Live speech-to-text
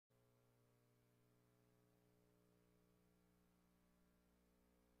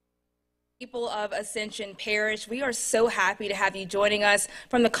People of Ascension Parish, we are so happy to have you joining us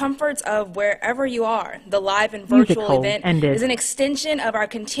from the comforts of wherever you are. The live and virtual event is an extension of our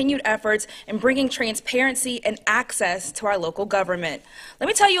continued efforts in bringing transparency and access to our local government. Let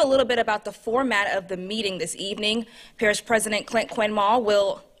me tell you a little bit about the format of the meeting this evening. Parish President Clint Quinmall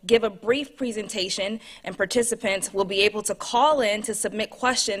will give a brief presentation, and participants will be able to call in to submit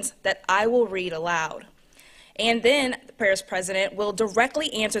questions that I will read aloud. And then the parish president will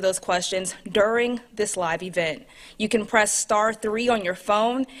directly answer those questions during this live event. You can press *3 on your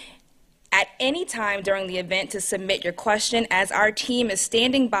phone at any time during the event to submit your question, as our team is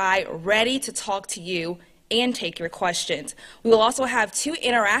standing by ready to talk to you and take your questions. We will also have 2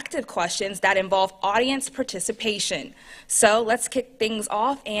 interactive questions that involve audience participation. So let's kick things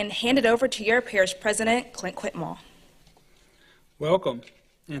off and hand it over to your parish president, Clint Quinmall. Welcome,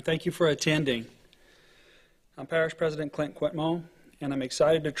 and thank you for attending. I'm Parish President Clint Quinmall, and I'm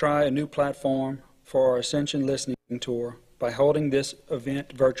excited to try a new platform for our Ascension Listening Tour by holding this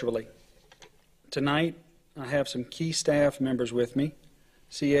event virtually. Tonight, I have some key staff members with me: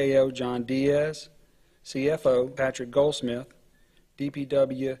 CAO John Diaz, CFO Patrick Goldsmith,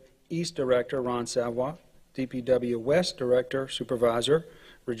 DPW East Director Ron Savoy, DPW West Director Supervisor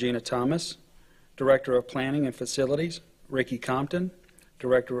Regina Thomas, Director of Planning and Facilities Ricky Compton,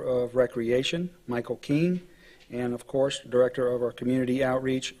 Director of Recreation Michael King, and of course, Director of our Community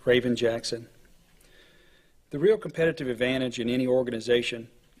Outreach, Raven Jackson. The real competitive advantage in any organization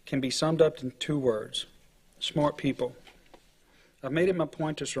can be summed up in 2 words: smart people. I've made it my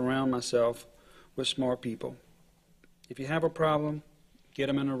point to surround myself with smart people. If you have a problem, get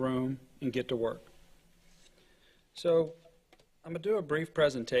them in a room and get to work. So I'm going to do a brief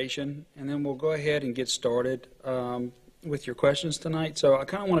presentation, and then we'll go ahead and get started with your questions tonight. So I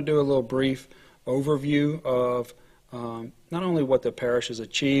kind of want to do a little brief overview of not only what the parish has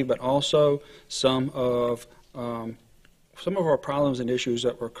achieved, but also some of our problems and issues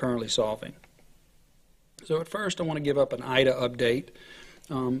that we're currently solving. So at first, I want to give up an Ida update.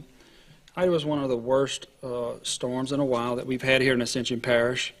 Ida was one of the worst storms in a while that we've had here in Ascension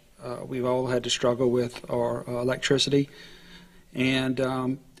Parish. We've all had to struggle with our electricity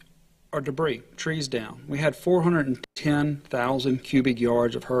and our debris, trees down. We had 410,000 cubic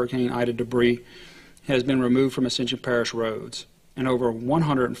yards of Hurricane Ida debris has been removed from Ascension Parish roads, and over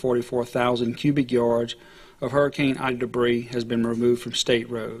 144,000 cubic yards of Hurricane Ida debris has been removed from state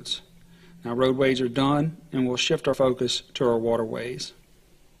roads. Now roadways are done, and we'll shift our focus to our waterways.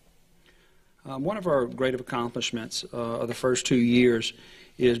 One of our great accomplishments of the first 2 years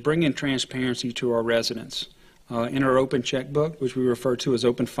is bringing transparency to our residents. In our open checkbook, which we refer to as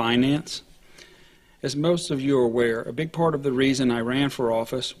open finance. As most of you are aware, a big part of the reason I ran for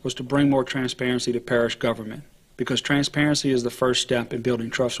office was to bring more transparency to parish government, because transparency is the first step in building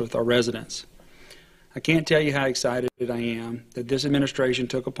trust with our residents. I can't tell you how excited I am that this administration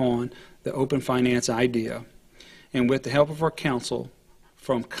took upon the open finance idea, and with the help of our council,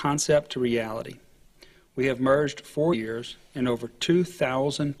 from concept to reality. We have merged 4 years and over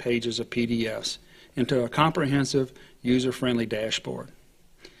 2,000 pages of PDFs into a comprehensive, user-friendly dashboard.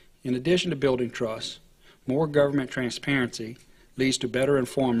 In addition to building trust, more government transparency leads to better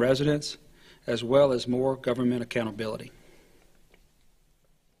informed residents, as well as more government accountability.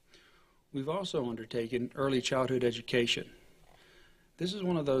 We've also undertaken early childhood education. This is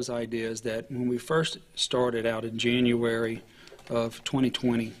one of those ideas that when we first started out in January of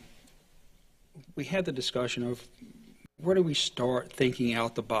 2020, we had the discussion of where do we start thinking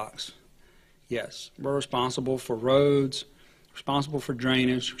out the box? Yes, we're responsible for roads, responsible for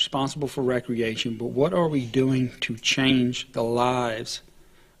drainage, responsible for recreation, but what are we doing to change the lives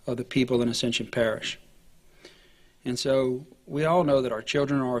of the people in Ascension Parish? And so we all know that our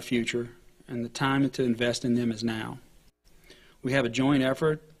children are our future, and the time to invest in them is now. We have a joint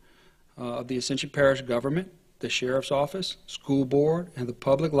effort of the Ascension Parish Government, the Sheriff's Office, School Board, and the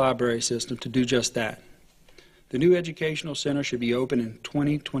Public Library System to do just that. The new Educational Center should be open in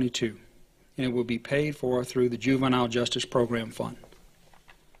 2022. And it will be paid for through the Juvenile Justice Program Fund.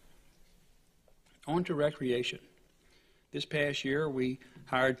 On to recreation. This past year, we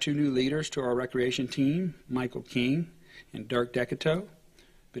hired 2 new leaders to our recreation team, Michael King and Dirk Decato.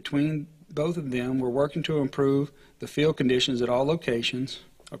 Between both of them, we're working to improve the field conditions at all locations,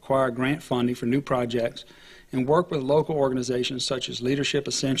 acquire grant funding for new projects, and work with local organizations such as Leadership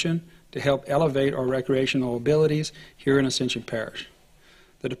Ascension to help elevate our recreational abilities here in Ascension Parish.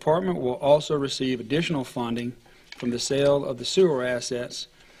 The department will also receive additional funding from the sale of the sewer assets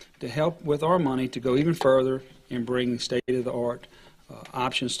to help with our money to go even further in bringing state-of-the-art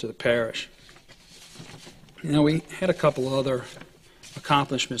options to the parish. You know, we had a couple other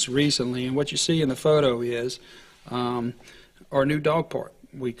accomplishments recently. And what you see in the photo is our new dog park.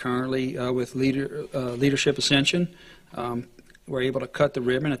 We currently, with Leadership Ascension, we're able to cut the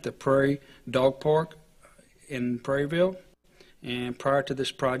ribbon at the Prairie Dog Park in Prairieville. And prior to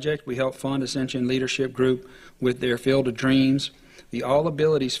this project, we helped fund Ascension Leadership Group with their Field of Dreams, the All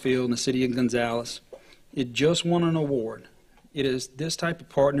Abilities Field in the city of Gonzales. It just won an award. It is this type of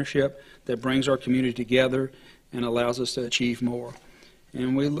partnership that brings our community together and allows us to achieve more.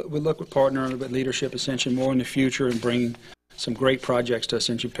 And we look to partner with Leadership Ascension more in the future and bring some great projects to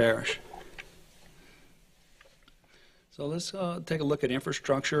Ascension Parish. So let's take a look at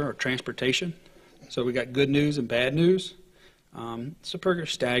infrastructure or transportation. So we got good news and bad news. It's a pretty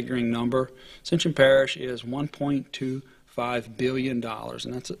staggering number. Ascension Parish is $1.25 billion,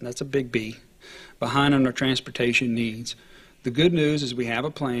 and that's a big B, behind on our transportation needs. The good news is we have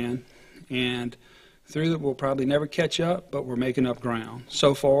a plan, and through that we'll probably never catch up, but we're making up ground.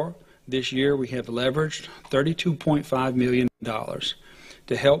 So far, this year we have leveraged $32.5 million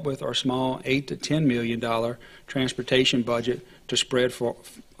to help with our small $8 to $10 million transportation budget to spread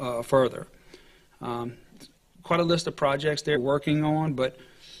further. Quite a list of projects they're working on, but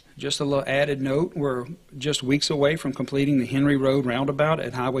just a little added note, we're just weeks away from completing the Henry Road roundabout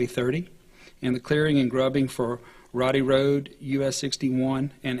at Highway 30 and the clearing and grubbing for Roddy Road, US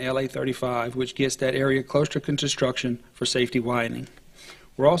 61, and LA 35, which gets that area closer to construction for safety widening.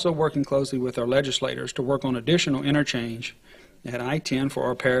 We're also working closely with our legislators to work on additional interchange at I-10 for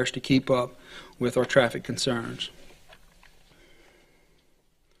our parish to keep up with our traffic concerns.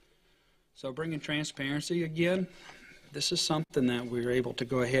 So bringing transparency again, this is something that we're able to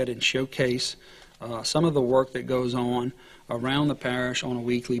go ahead and showcase some of the work that goes on around the parish on a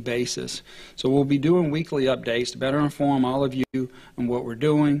weekly basis. So we'll be doing weekly updates to better inform all of you on what we're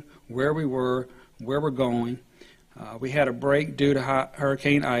doing, where we were, where we're going. We had a break due to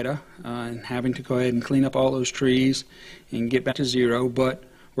Hurricane Ida and having to go ahead and clean up all those trees and get back to zero, but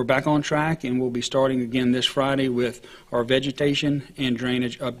we're back on track, and we'll be starting again this Friday with our vegetation and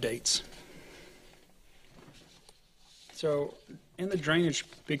drainage updates. So in the drainage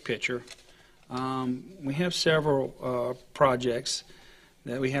big picture, we have several projects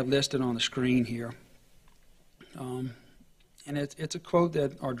that we have listed on the screen here. And it's a quote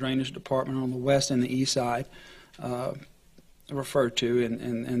that our drainage department on the west and the east side refer to,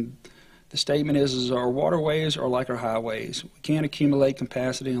 and the statement is our waterways are like our highways. We can't accumulate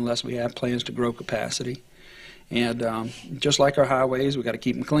capacity unless we have plans to grow capacity. And just like our highways, we've got to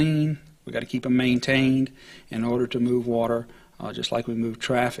keep them clean. We've got to keep them maintained in order to move water, just like we move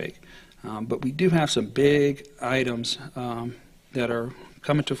traffic. But we do have some big items that are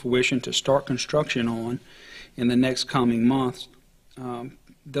coming to fruition to start construction on in the next coming months.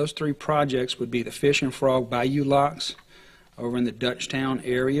 Those three projects would be the Fish and Frog Bayou locks over in the Dutchtown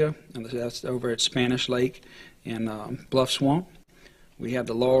area, and that's over at Spanish Lake and Bluff Swamp. We have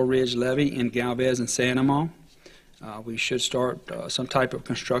the Laurel Ridge Levee in Galvez and Sanamon. We should start some type of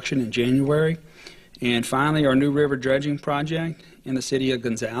construction in January. And finally, our new river dredging project in the city of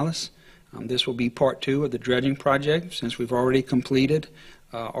Gonzales. This will be part 2 of the dredging project, since we've already completed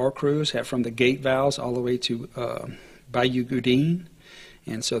our crews from the gate valves all the way to Bayou Goudin.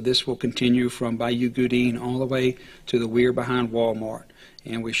 And so this will continue from Bayou Goudin all the way to the weir behind Walmart.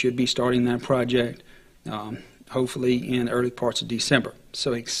 And we should be starting that project hopefully in early parts of December.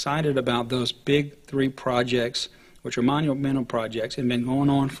 So excited about those big 3 projects, which are monumental projects and been going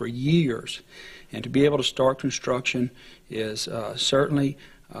on for years. And to be able to start construction is certainly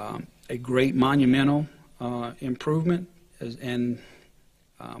a great monumental improvement. And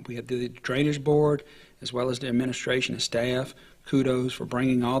we have the Drainage Board as well as the administration and staff. Kudos for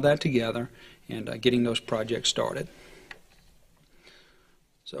bringing all that together and getting those projects started.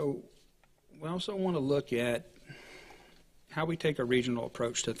 So we also want to look at how we take a regional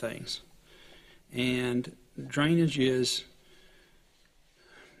approach to things. And drainage is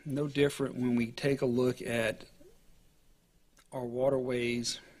no different when we take a look at our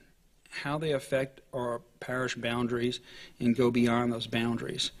waterways, how they affect our parish boundaries and go beyond those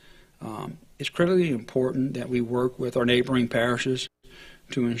boundaries. It's critically important that we work with our neighboring parishes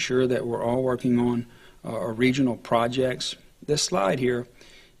to ensure that we're all working on our regional projects. This slide here,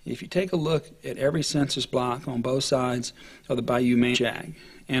 if you take a look at every census block on both sides of the Bayou Manchac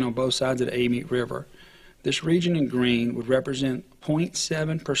and on both sides of the Amite River, this region in green would represent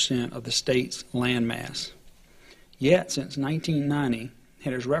 0.7% of the state's landmass. Yet, since 1990,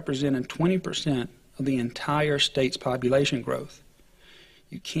 it has represented 20% of the entire state's population growth.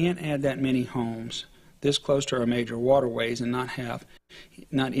 You can't add that many homes this close to our major waterways and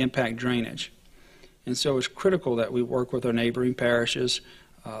not impact drainage. And so it's critical that we work with our neighboring parishes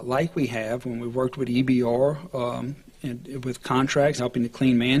like we have when we worked with EBR and with contracts helping to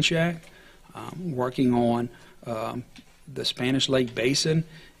clean Manchac, working on the Spanish Lake Basin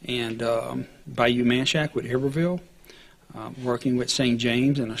and Bayou Manchac with Iberville, working with St.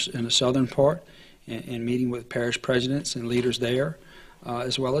 James in the southern part and meeting with parish presidents and leaders there,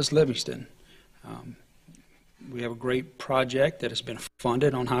 as well as Livingston. We have a great project that has been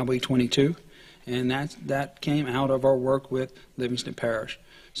funded on Highway 22, and that came out of our work with Livingston Parish.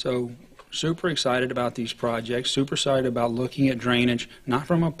 So super excited about these projects, super excited about looking at drainage, not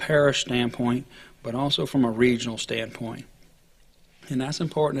from a parish standpoint, but also from a regional standpoint. And that's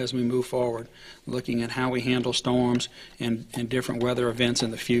important as we move forward, looking at how we handle storms and different weather events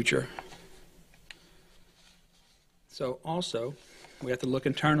in the future. So also, we have to look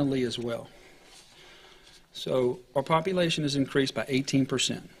internally as well. So our population has increased by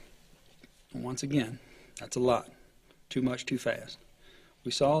 18%. And once again, that's a lot. Too much, too fast.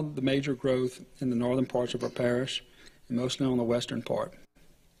 We saw the major growth in the northern parts of our parish, and mostly on the western part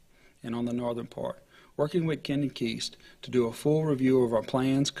and on the northern part. Working with Ken and Keist to do a full review of our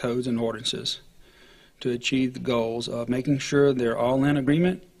plans, codes, and ordinances to achieve the goals of making sure they're all in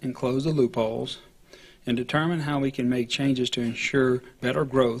agreement and close the loopholes, and determine how we can make changes to ensure better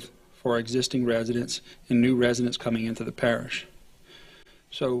growth for our existing residents and new residents coming into the parish.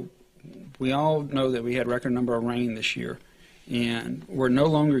 So we all know that we had a record number of rain this year, and we're no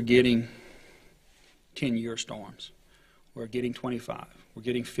longer getting 10-year storms. We're getting 25, we're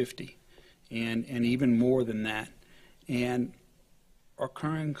getting 50, and even more than that. And our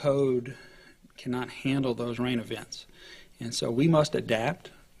current code cannot handle those rain events. And so we must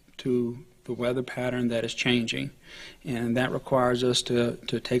adapt to the weather pattern that is changing, and that requires us to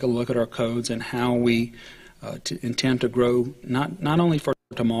take a look at our codes and how we intend to grow not only for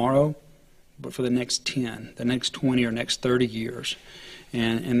tomorrow, but for the next 10, the next 20, or next 30 years.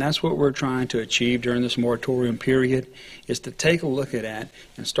 And that's what we're trying to achieve during this moratorium period, is to take a look at that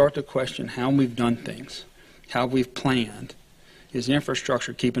and start to question how we've done things, how we've planned. Is the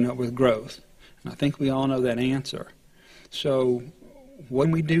infrastructure keeping up with growth? And I think we all know that answer. So what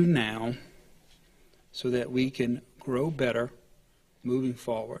do we do now so that we can grow better moving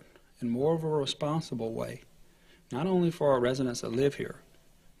forward in more of a responsible way, not only for our residents that live here,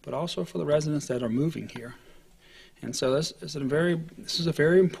 but also for the residents that are moving here? And so this is a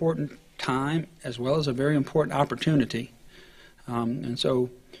very important time, as well as a very important opportunity. And so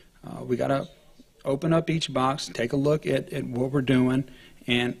we got to open up each box, take a look at what we're doing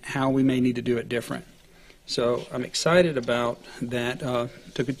and how we may need to do it different. So I'm excited about that.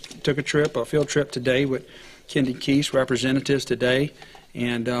 Took a field trip today with Kendi Keist representatives today,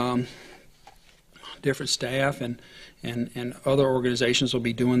 and different staff and other organizations will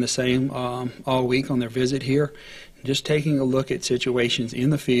be doing the same all week on their visit here. Just taking a look at situations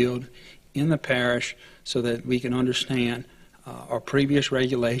in the field, in the parish, so that we can understand our previous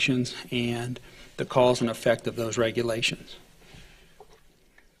regulations and the cause and effect of those regulations.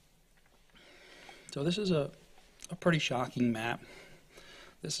 So this is a pretty shocking map.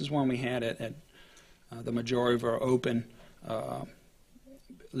 This is one we had at the majority of our open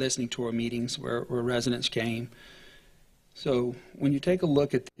listening tour meetings where residents came. So when you take a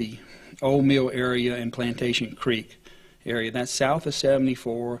look at the Old Mill area and Plantation Creek area, that's south of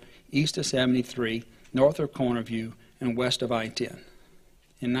 74, east of 73, north of Cornerview, and west of I-10.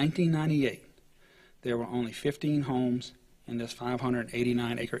 In 1998, there were only 15 homes in this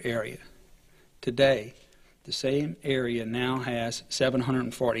 589-acre area. Today, the same area now has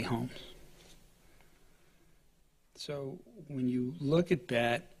 740 homes. So when you look at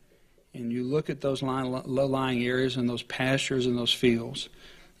that, and you look at those low-lying areas and those pastures and those fields,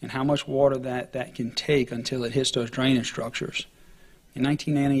 and how much water that can take until it hits those drainage structures. In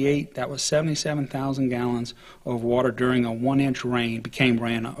 1998, that was 77,000 gallons of water during a 1-inch rain became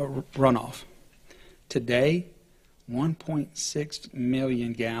runoff. Today, 1.6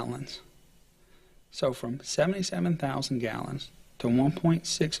 million gallons. So from 77,000 gallons to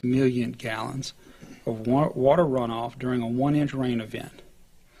 1.6 million gallons of water runoff during a 1-inch rain event.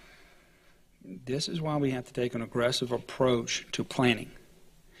 This is why we have to take an aggressive approach to planning,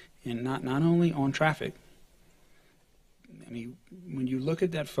 and not only on traffic. I mean, when you look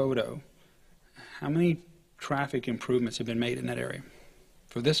at that photo, how many traffic improvements have been made in that area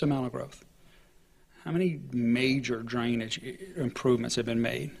for this amount of growth? How many major drainage improvements have been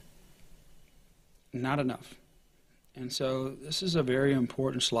made? Not enough. And so this is a very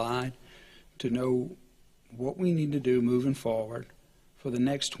important slide to know what we need to do moving forward for the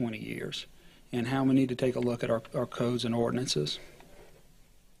next 20 years and how we need to take a look at our codes and ordinances.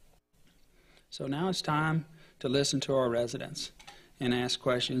 So now it's time to listen to our residents and ask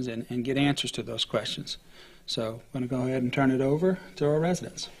questions and get answers to those questions. So I'm going to go ahead and turn it over to our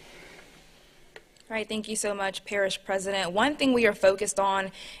residents. All right, thank you so much, Parish President. One thing we are focused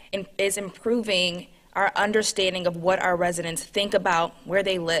on is improving our understanding of what our residents think about where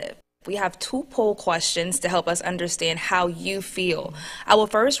they live. We have 2 poll questions to help us understand how you feel. I will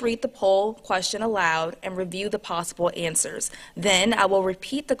first read the poll question aloud and review the possible answers. Then I will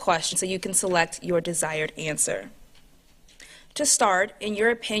repeat the question so you can select your desired answer. To start, in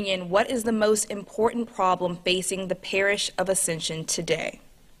your opinion, what is the most important problem facing the parish of Ascension today?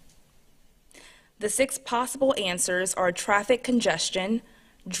 The 6 possible answers are traffic congestion,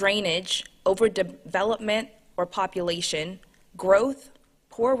 drainage, overdevelopment or population, growth,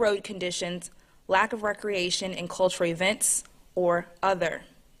 poor road conditions, lack of recreation and cultural events, or other.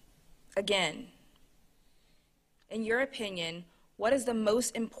 Again, in your opinion, what is the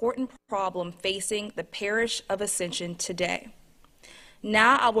most important problem facing the parish of Ascension today?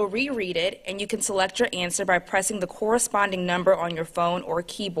 Now I will reread it, and you can select your answer by pressing the corresponding number on your phone or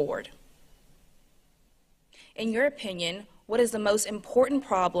keyboard. In your opinion, what is the most important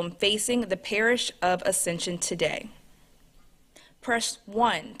problem facing the parish of Ascension today? Press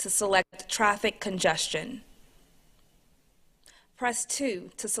 1 to select traffic congestion. Press 2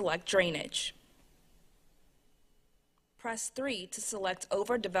 to select drainage. Press 3 to select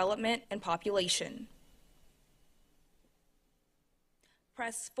overdevelopment and population.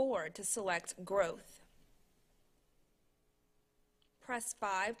 Press 4 to select growth. Press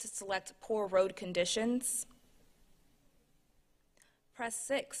 5 to select poor road conditions. Press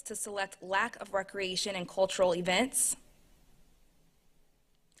 6 to select lack of recreation and cultural events.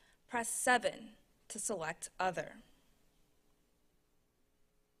 Press 7 to select other.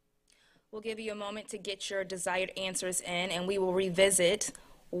 We'll give you a moment to get your desired answers in, and we will revisit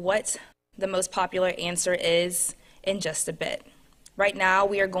what the most popular answer is in just a bit. Right now,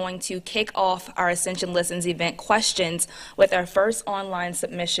 we are going to kick off our Ascension Listens event questions with our first online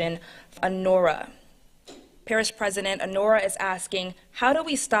submission, Honora. Parish President, Honora is asking, how do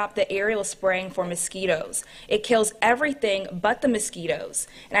we stop the aerial spraying for mosquitoes? It kills everything but the mosquitoes,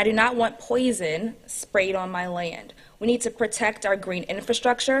 and I do not want poison sprayed on my land. We need to protect our green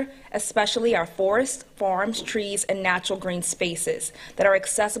infrastructure, especially our forests, farms, trees, and natural green spaces that are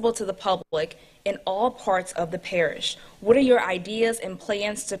accessible to the public in all parts of the parish. What are your ideas and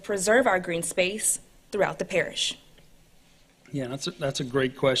plans to preserve our green space throughout the parish? Yeah, that's a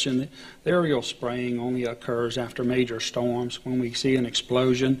great question. The aerial spraying only occurs after major storms when we see an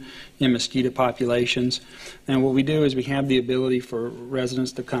explosion in mosquito populations. And what we do is we have the ability for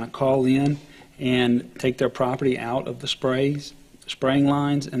residents to kind of call in and take their property out of the spraying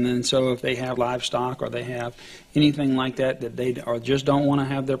lines, and then so if they have livestock or they have anything like that they or just don't want to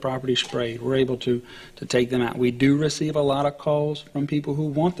have their property sprayed, we're able to take them out. We do receive a lot of calls from people who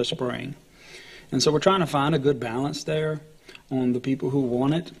want the spraying, and so we're trying to find a good balance there on the people who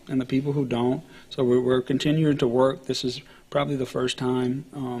want it and the people who don't. So we're continuing to work. This is probably the first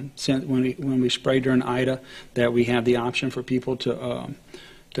time since when we sprayed during Ida that we have the option for people to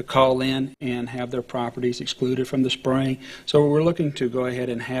call in and have their properties excluded from the spraying. So we're looking to go ahead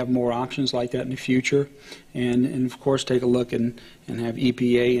and have more options like that in the future, and of course take a look and have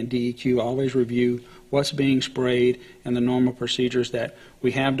EPA and DEQ always review what's being sprayed and the normal procedures that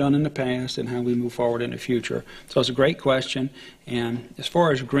we have done in the past and how we move forward in the future. So it's a great question. And as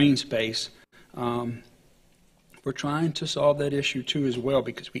far as green space, we're trying to solve that issue too as well,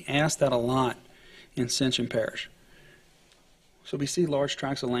 because we ask that a lot in Ascension Parish. So we see large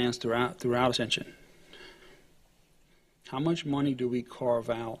tracts of lands throughout Ascension. How much money do we carve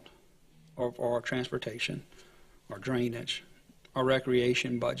out of our transportation, our drainage, our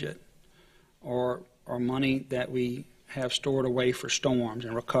recreation budget, or money that we have stored away for storms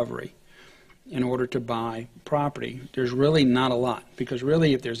and recovery in order to buy property? There's really not a lot, because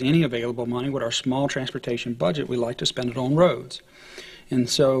really if there's any available money with our small transportation budget, we like to spend it on roads. And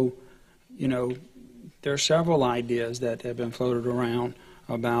so, you know, there are several ideas that have been floated around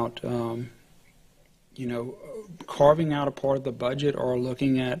about, you know, carving out a part of the budget or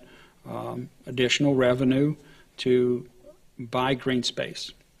looking at additional revenue to buy green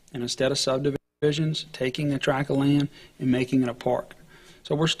space. And instead of subdivisions, taking a tract of land and making it a park.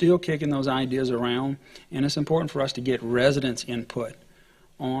 So we're still kicking those ideas around, and it's important for us to get residents' input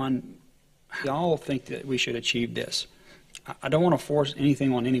on how y'all think that we should achieve this. I don't want to force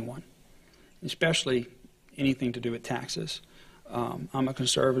anything on anyone, especially anything to do with taxes. I'm a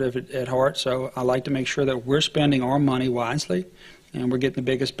conservative at heart, so I like to make sure that we're spending our money wisely and we're getting the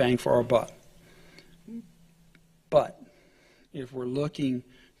biggest bang for our buck. But if we're looking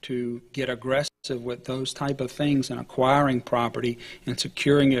to get aggressive with those type of things and acquiring property and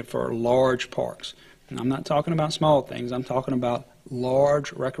securing it for large parks. And I'm not talking about small things, I'm talking about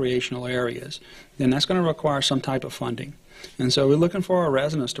large recreational areas. Then that's going to require some type of funding. And so we're looking for our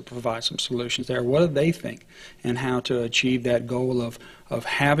residents to provide some solutions there. What do they think and how to achieve that goal of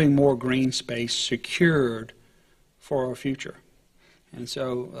having more green space secured for our future? And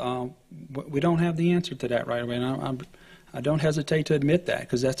so we don't have the answer to that right away. And I don't hesitate to admit that,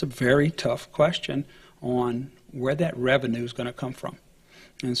 because that's a very tough question on where that revenue is going to come from.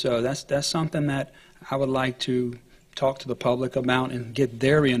 And so that's something that I would like to talk to the public about and get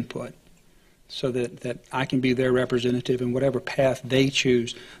their input, so that I can be their representative in whatever path they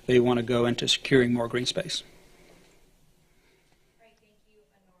choose they want to go into securing more green space. Right, thank you,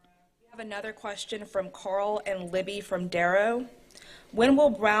 Honora. We have another question from Carl and Libby from Darrow. When will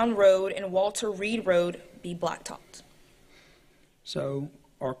Brown Road and Walter Reed Road be blacktopped? So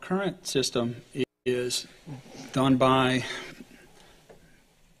our current system is done by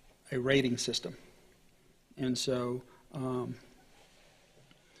a rating system. And so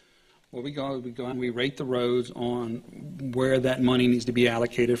what we go and we rate the roads on where that money needs to be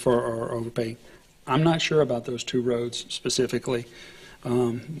allocated for our overpay. I'm not sure about those two roads specifically.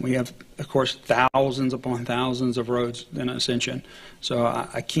 We have, of course, thousands upon thousands of roads in Ascension. So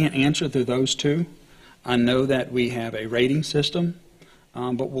I can't answer through those two. I know that we have a rating system,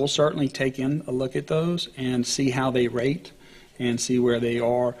 but we'll certainly take in a look at those and see how they rate and see where they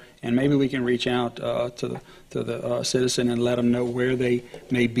are. And maybe we can reach out to the citizen and let them know where they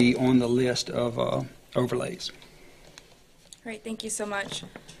may be on the list of overlays. Great, thank you so much,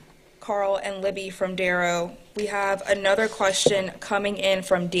 Carl and Libby from Darrow. We have another question coming in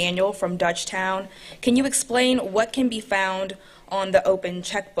from Daniel from Dutchtown. Can you explain what can be found on the open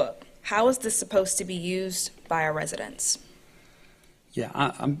checkbook? How is this supposed to be used by our residents? Yeah,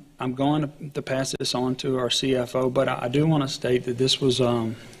 I'm going to pass this on to our CFO, but I do want to state that this was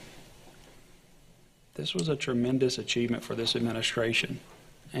a tremendous achievement for this administration,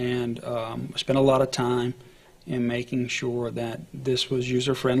 and spent a lot of time in making sure that this was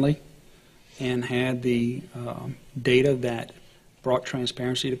user-friendly and had the data that brought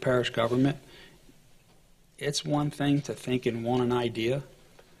transparency to parish government. It's one thing to think and want an idea,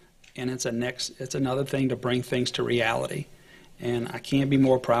 and it's another thing to bring things to reality. And I can't be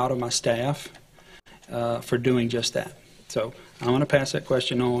more proud of my staff for doing just that. So I want to pass that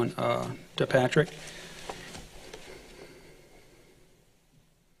question on to Patrick.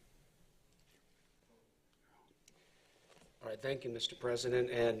 All right, thank you, Mr.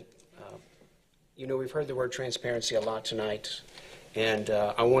 President. And, you know, we've heard the word transparency a lot tonight. And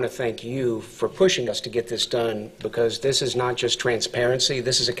I want to thank you for pushing us to get this done, because this is not just transparency,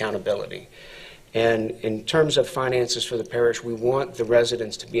 this is accountability. And in terms of finances for the parish, we want the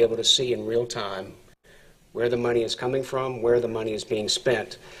residents to be able to see in real time where the money is coming from, where the money is being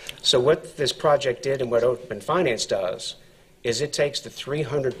spent. So what this project did and what Open Finance does is it takes the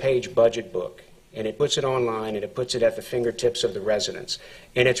 300-page budget book and it puts it online and it puts it at the fingertips of the residents.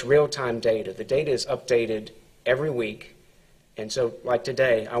 And it's real-time data. The data is updated every week. And so, like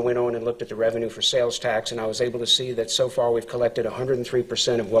today, I went on and looked at the revenue for sales tax, and I was able to see that so far we've collected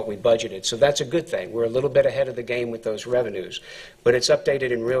 103% of what we budgeted. So that's a good thing. We're a little bit ahead of the game with those revenues. But it's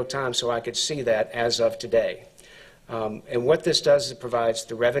updated in real time, so I could see that as of today. And what this does is it provides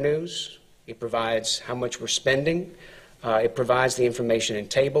the revenues, it provides how much we're spending, it provides the information in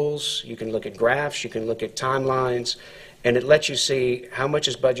tables, you can look at graphs, you can look at timelines, and it lets you see how much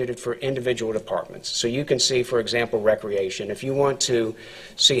is budgeted for individual departments. So you can see, for example, recreation. If you want to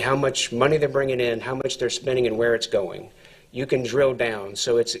see how much money they're bringing in, how much they're spending, and where it's going, you can drill down.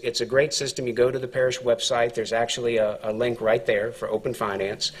 So it's a great system. You go to the parish website. There's actually a link right there for Open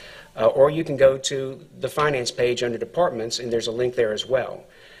Finance. Or you can go to the finance page under departments, and there's a link there as well.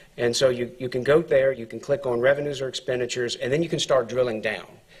 And so you can go there, you can click on revenues or expenditures, and then you can start drilling down.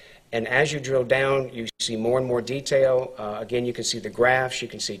 And as you drill down, you see more and more detail. Again, you can see the graphs, you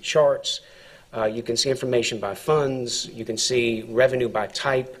can see charts, you can see information by funds, you can see revenue by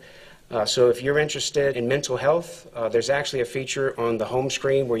type. So if you're interested in mental health, there's actually a feature on the home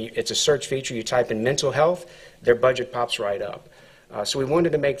screen where it's a search feature. You type in mental health, their budget pops right up. So we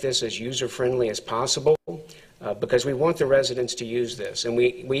wanted to make this as user-friendly as possible because we want the residents to use this. And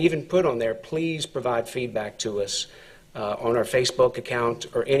we even put on there, please provide feedback to us on our Facebook account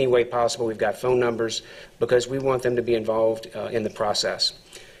or any way possible. We've got phone numbers because we want them to be involved in the process.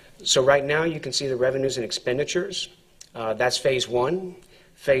 So right now you can see the revenues and expenditures. That's phase one.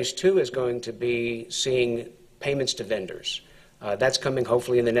 Phase two is going to be seeing payments to vendors. That's coming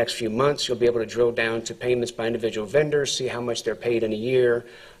hopefully in the next few months. You'll be able to drill down to payments by individual vendors, see how much they're paid in a year,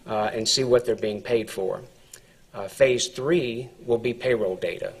 and see what they're being paid for. Phase 3 will be payroll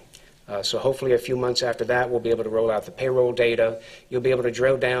data. So hopefully a few months after that, we'll be able to roll out the payroll data. You'll be able to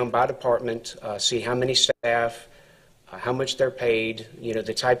drill down by department, see how many staff, how much they're paid,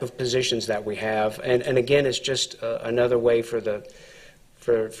 the type of positions that we have. And again, it's just another way for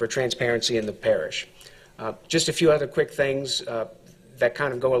transparency in the parish. Just a few other quick things that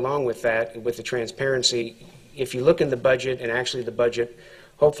kind of go along with that, with the transparency. If you look in the budget, and actually the budget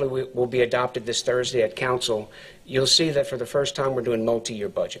hopefully will be adopted this Thursday at Council, you'll see that for the first time we're doing multi-year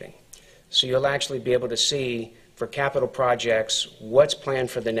budgeting. So you'll actually be able to see for capital projects what's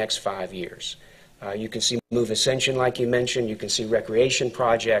planned for the next 5 years. You can see Move Ascension, like you mentioned. You can see recreation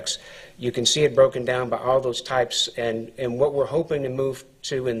projects. You can see it broken down by all those types. And what we're hoping to move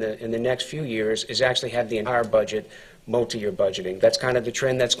to in the next few years is actually have the entire budget multi-year budgeting. That's kind of the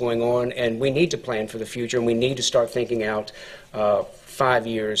trend that's going on. And we need to plan for the future, and we need to start thinking out 5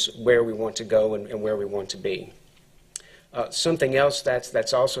 years where we want to go and where we want to be. Something else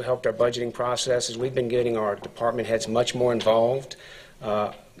that's also helped our budgeting process is we've been getting our department heads much more involved,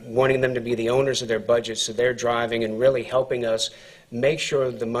 wanting them to be the owners of their budgets, so they're driving and really helping us make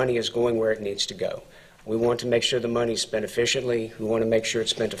sure the money is going where it needs to go. We want to make sure the money is spent efficiently. We want to make sure it's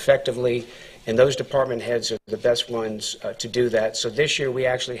spent effectively, and those department heads are the best ones to do that. So this year we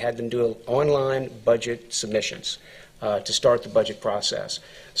actually had them do online budget submissions to start the budget process.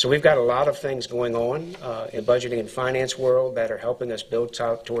 So we've got a lot of things going on in budgeting and finance world that are helping us build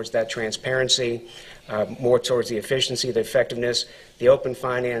towards that transparency, more towards the efficiency, the effectiveness, the open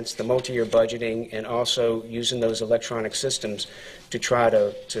finance, the multi-year budgeting, and also using those electronic systems to try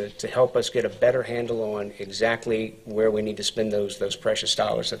to help us get a better handle on exactly where we need to spend those precious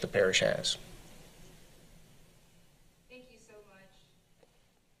dollars that the parish has.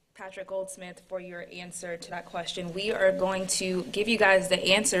 Patrick Goldsmith, for your answer to that question. We are going to give you guys the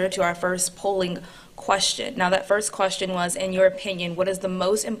answer to our first polling question. Now, that first question was, in your opinion, what is the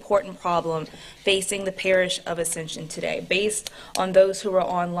most important problem facing the parish of Ascension today? Based on those who are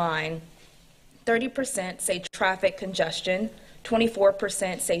online, 30% say traffic congestion,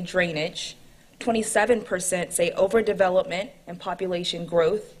 24% say drainage, 27% say overdevelopment and population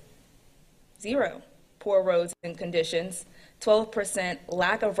growth, 0, poor roads and conditions, 12%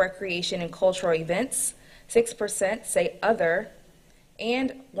 lack of recreation and cultural events, 6% say other,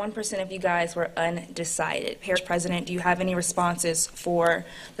 and 1% of you guys were undecided. Parish President, do you have any responses for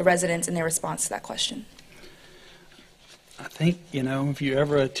the residents in their response to that question? I think, if you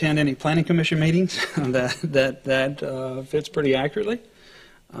ever attend any planning commission meetings, that fits pretty accurately.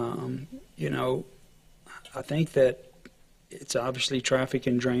 I think that it's obviously traffic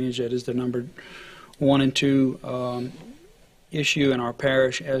and drainage that is the number 1 and 2 issue in our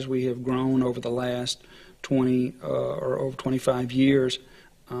parish as we have grown over the last 20 or over 25 years.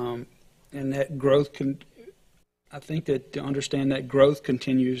 And that growth, I think that to understand that growth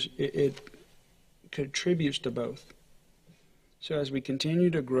continues, it contributes to both. So as we continue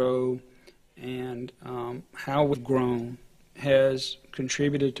to grow and how we've grown has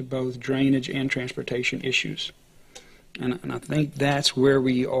contributed to both drainage and transportation issues. And I think that's where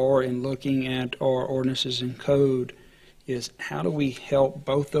we are in looking at our ordinances and code, is how do we help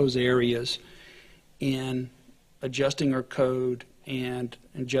both those areas in adjusting our code and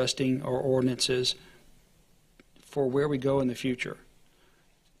adjusting our ordinances for where we go in the future.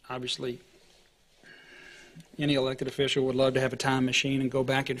 Obviously, any elected official would love to have a time machine and go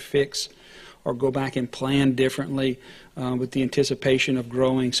back and fix or go back and plan differently with the anticipation of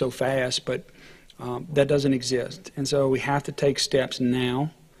growing so fast, but that doesn't exist. And so we have to take steps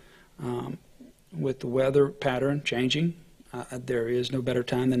now. With the weather pattern changing, there is no better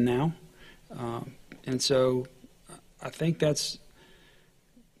time than now. And so I think that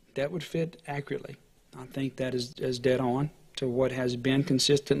would fit accurately. I think that is dead on to what has been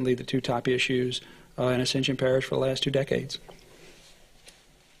consistently the 2 top issues in Ascension Parish for the last 2 decades.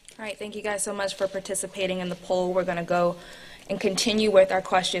 All right, thank you guys so much for participating in the poll. We're going to go and continue with our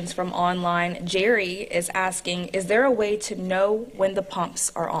questions from online. Jerry is asking, is there a way to know when the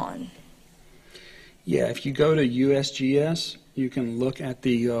pumps are on? Yeah, if you go to USGS, you can look at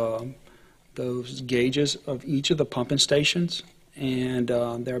those gauges of each of the pumping stations, and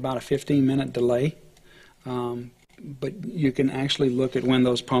they're about a 15-minute delay. But you can actually look at when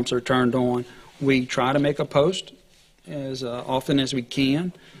those pumps are turned on. We try to make a post as often as we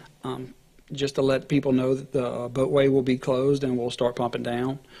can, just to let people know that the boatway will be closed and we'll start pumping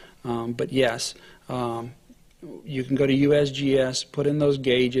down. But yes, you can go to USGS, put in those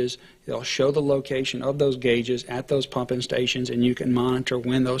gauges. It'll show the location of those gauges at those pumping stations, and you can monitor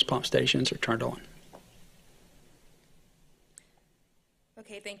when those pump stations are turned on. Okay.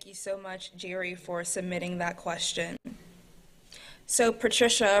 Okay, thank you so much, Jerry, for submitting that question. So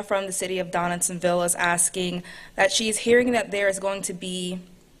Patricia from the city of Donaldsonville is asking that she's hearing that there is going to be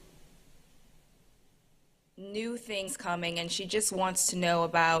new things coming, and she just wants to know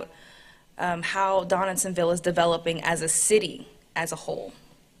about how Donaldsonville is developing as a city as a whole.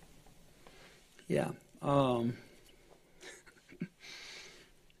 Yeah.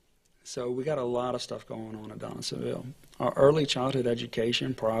 So we got a lot of stuff going on at Donaldsonville. Our early childhood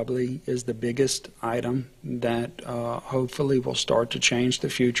education probably is the biggest item that hopefully will start to change the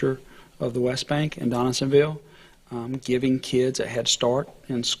future of the West Bank and Donaldsonville, giving kids a head start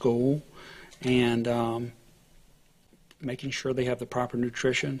in school and making sure they have the proper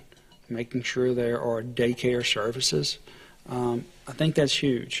nutrition, making sure there are daycare services. I think that's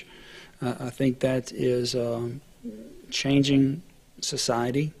huge. I think that is changing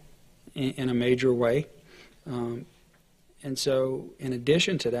society in a major way. And so in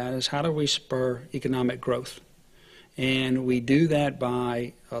addition to that is how do we spur economic growth? And we do that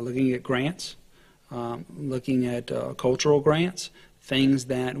by looking at grants, looking at cultural grants, things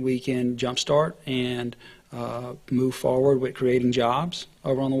that we can jumpstart and move forward with creating jobs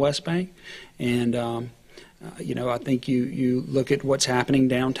over on the West Bank. And you know, I think you look at what's happening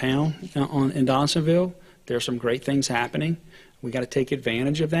downtown in Donaldsonville. There's some great things happening. We got to take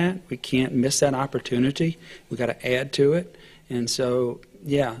advantage of that. We can't miss that opportunity. We got to add to it. And so,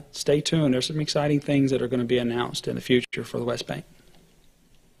 yeah, stay tuned. There's some exciting things that are going to be announced in the future for the West Bank.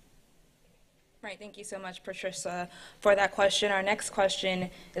 Right, thank you so much, Patricia, for that question. Our next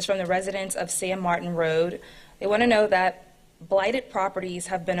question is from the residents of Sam Martin Road. They want to know that blighted properties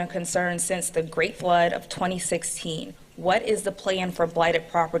have been a concern since the Great Flood of 2016. What is the plan for blighted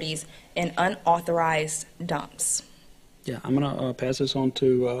properties and unauthorized dumps? Yeah, I'm going to pass this on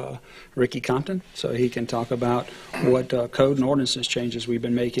to Ricky Compton so he can talk about what code and ordinances changes we've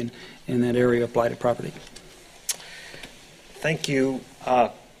been making in that area of blighted property. Thank you,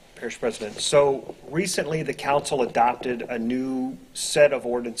 Parish President. So recently the council adopted a new set of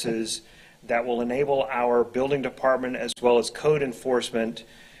ordinances that will enable our building department as well as code enforcement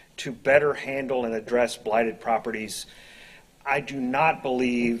to better handle and address blighted properties. I do not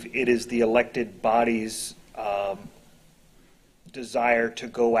believe it is the elected body's desire to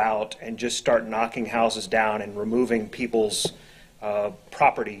go out and just start knocking houses down and removing people's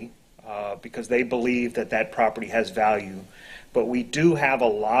property because they believe that that property has value. But we do have a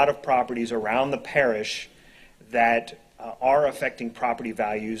lot of properties around the parish that are affecting property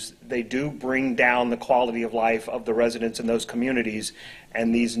values. They do bring down the quality of life of the residents in those communities,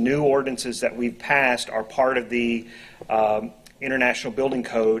 and these new ordinances that we've passed are part of the International Building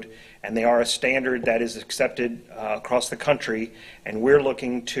Code, and they are a standard that is accepted across the country, and we're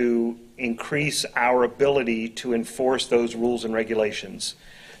looking to increase our ability to enforce those rules and regulations.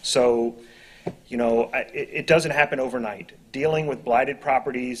 So, you know, it doesn't happen overnight. Dealing with blighted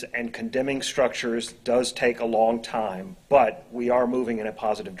properties and condemning structures does take a long time, but we are moving in a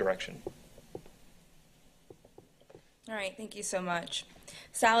positive direction. All right, thank you so much.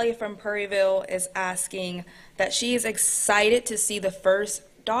 Sally from Purryville is asking that she is excited to see the first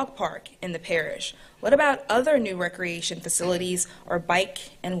dog park in the parish. What about other new recreation facilities or bike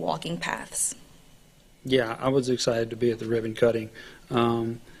and walking paths? Yeah, I was excited to be at the ribbon cutting.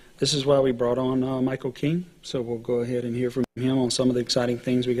 This is why we brought on Michael King, so we'll go ahead and hear from him on some of the exciting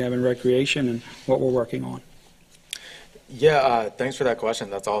things we have in recreation and what we're working on. Yeah, thanks for that question.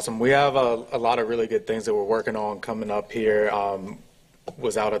 That's awesome. We have a lot of really good things that we're working on coming up here.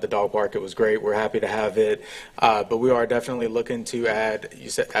 Was out at the dog park. It was great. We're happy to have it. But we are definitely looking to add, you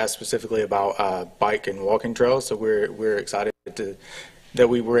said, asked specifically about bike and walking trails. So we're excited that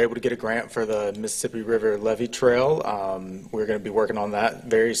we were able to get a grant for the Mississippi River Levee Trail. We're going to be working on that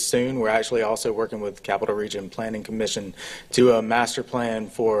very soon. We're actually also working with Capital Region Planning Commission to a master plan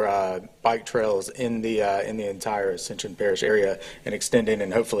for bike trails in the entire Ascension Parish area and extending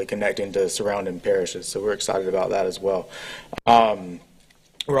and hopefully connecting to surrounding parishes. So we're excited about that as well.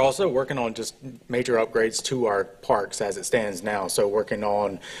 We're also working on just major upgrades to our parks as it stands now. So working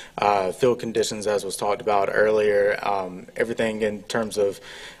on field conditions, as was talked about earlier, everything in terms of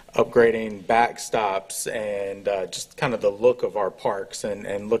upgrading backstops and just kind of the look of our parks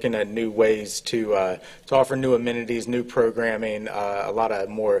and looking at new ways to offer new amenities, new programming, a lot of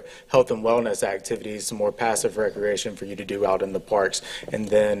more health and wellness activities, some more passive recreation for you to do out in the parks, and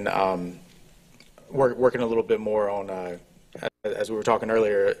then working a little bit more on as we were talking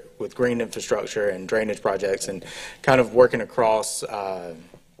earlier, with green infrastructure and drainage projects and kind of working across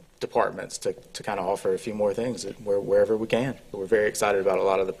departments to kind of offer a few more things wherever we can. We're very excited about a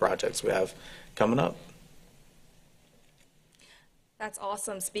lot of the projects we have coming up. That's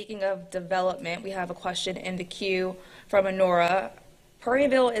awesome. Speaking of development, we have a question in the queue from Honora.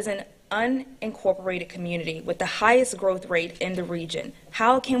 Prairieville is an unincorporated community with the highest growth rate in the region.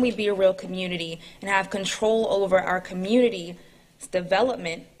 How can we be a real community and have control over our community's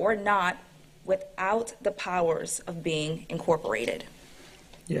development or not without the powers of being incorporated?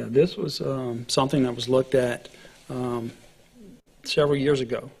 Yeah, this was something that was looked at several years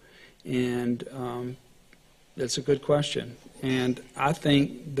ago, and that's a good question. And I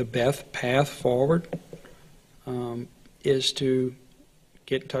think the best path forward is to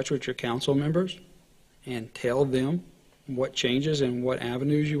get in touch with your council members and tell them what changes and what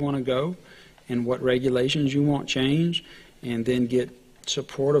avenues you want to go and what regulations you want changed, and then get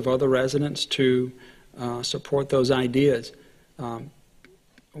support of other residents to support those ideas.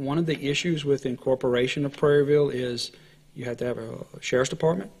 One of the issues with incorporation of Prairieville is you have to have a sheriff's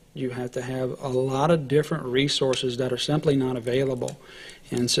department. You have to have a lot of different resources that are simply not available.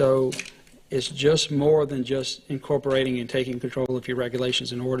 And so it's just more than just incorporating and taking control of your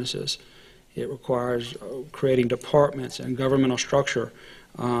regulations and ordinances. It requires creating departments and governmental structure,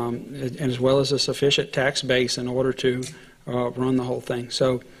 and as well as a sufficient tax base in order to run the whole thing.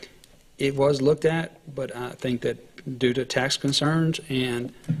 So it was looked at, but I think that due to tax concerns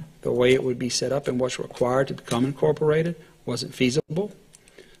and the way it would be set up and what's required to become incorporated wasn't feasible.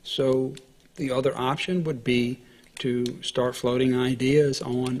 So the other option would be to start floating ideas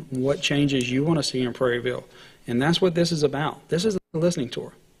on what changes you want to see in Prairieville. And that's what this is about. This is a listening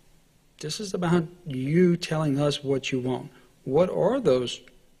tour. This is about you telling us what you want. What are those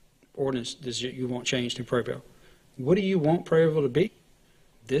ordinances that you want changed in Prairieville? What do you want Prairieville to be?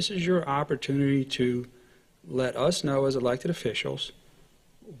 This is your opportunity to let us know as elected officials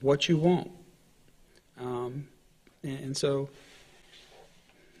what you want. And so,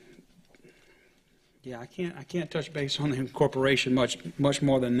 yeah, I can't touch base on the incorporation much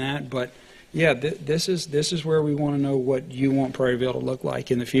more than that. But yeah, this is where we want to know what you want Prairieville to look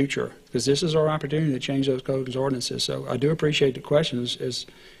like in the future, because this is our opportunity to change those codes and ordinances. So I do appreciate the questions,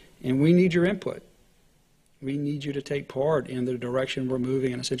 and we need your input. We need you to take part in the direction we're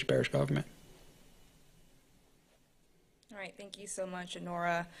moving in Ascension Parish Government. All right, thank you so much,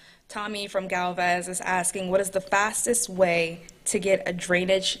 Honora. Tommy from Galvez is asking, what is the fastest way to get a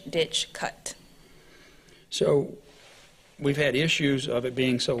drainage ditch cut? So we've had issues of it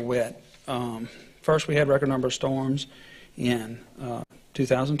being so wet. First, we had record number of storms in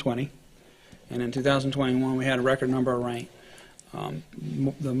 2020, and in 2021 we had a record number of rain.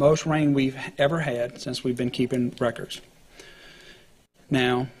 The most rain we've ever had since we've been keeping records.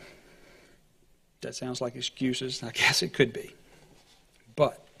 Now, that sounds like excuses. I guess it could be.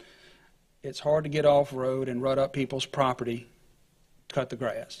 But it's hard to get off-road and rut up people's property, cut the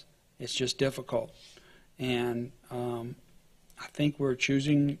grass. It's just difficult. And I think we're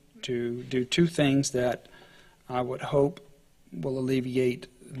choosing to do two things that I would hope will alleviate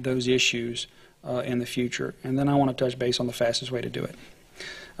those issues in the future. And then I want to touch base on the fastest way to do it.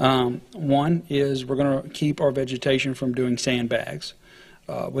 One is we're going to keep our vegetation from doing sandbags.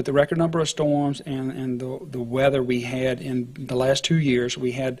 With the record number of storms and the weather we had in the last 2 years,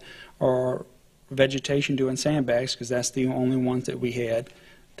 we had our vegetation doing sandbags because that's the only ones that we had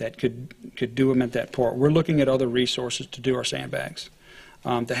that could do them at that part. We're looking at other resources to do our sandbags,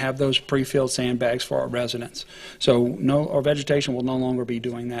 to have those pre-filled sandbags for our residents. So our vegetation will no longer be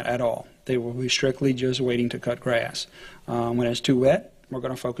doing that at all. They will be strictly just waiting to cut grass. When it's too wet, we're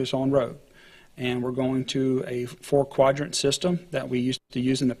going to focus on road. And we're going to a 4-quadrant system that we used to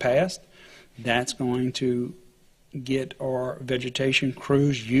use in the past. That's going to get our vegetation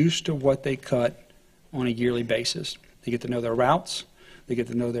crews used to what they cut on a yearly basis. They get to know their routes, they get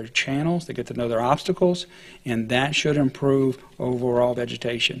to know their channels, they get to know their obstacles, and that should improve overall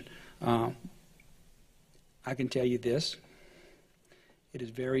vegetation. I can tell you this, it is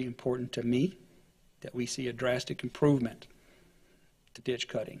very important to me that we see a drastic improvement to ditch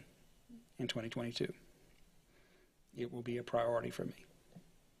cutting in 2022. It will be a priority for me.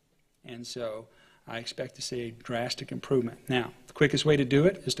 And so I expect to see a drastic improvement. Now, the quickest way to do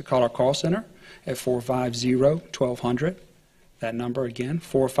it is to call our call center at 450-1200. That number again,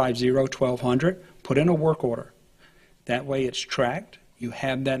 450-1200. Put in a work order. That way it's tracked. You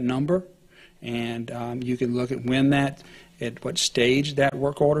have that number, and you can look at at what stage that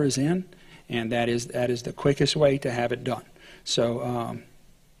work order is in, and that is the quickest way to have it done. So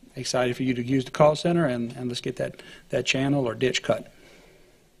excited for you to use the call center, and let's get that channel or ditch cut.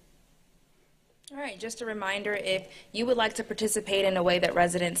 All right, just a reminder, if you would like to participate in a way that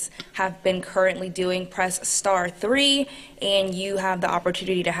residents have been currently doing, press *3, and you have the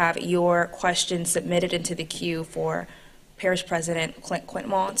opportunity to have your questions submitted into the queue for Parish President Clint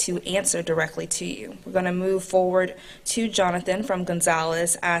Quintmall to answer directly to you. We're going to move forward to Jonathan from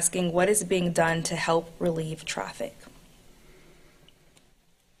Gonzales asking what is being done to help relieve traffic.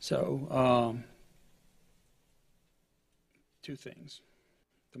 So, two things.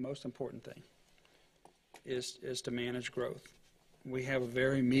 The most important thing is to manage growth. We have a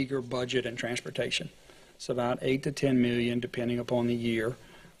very meager budget in transportation. It's about 8 to 10 million, depending upon the year,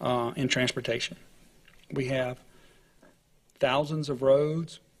 in transportation. We have thousands of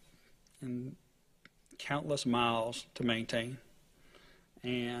roads and countless miles to maintain.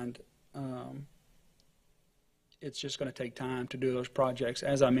 And it's just going to take time to do those projects.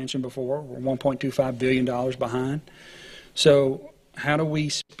 As I mentioned before, we're $1.25 billion behind. So how do we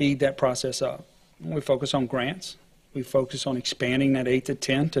speed that process up? We focus on grants. We focus on expanding that 8 to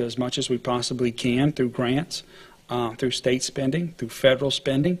 10 to as much as we possibly can through grants, through state spending, through federal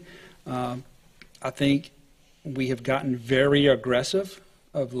spending. I think we have gotten very aggressive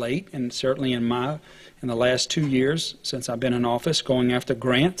of late, and certainly in the last 2 years since I've been in office, going after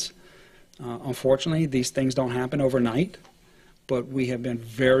grants. Unfortunately, these things don't happen overnight, but we have been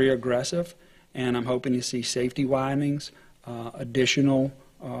very aggressive, and I'm hoping to see safety widenings, additional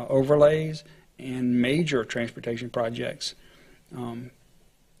overlays, and major transportation projects.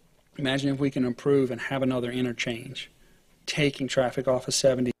 Imagine if we can improve and have another interchange, taking traffic off of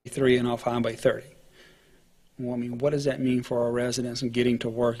 73 and off Highway 30. Well, I mean, what does that mean for our residents and getting to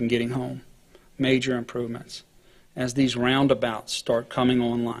work and getting home? Major improvements. As these roundabouts start coming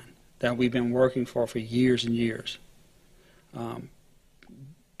online that we've been working for years and years,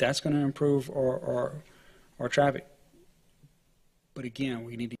 that's going to improve our traffic. But again,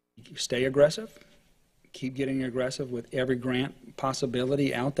 we need to stay aggressive, keep getting aggressive with every grant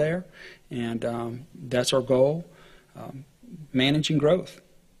possibility out there, and that's our goal. Managing growth.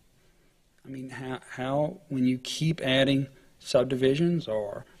 I mean, how when you keep adding subdivisions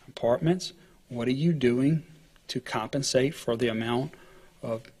or apartments, what are you doing to compensate for the amount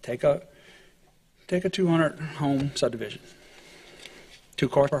of, take a 200 home subdivision, 2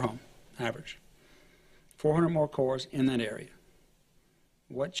 cars per home, average, 400 more cars in that area.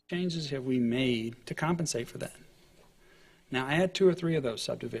 What changes have we made to compensate for that? Now add 2 or 3 of those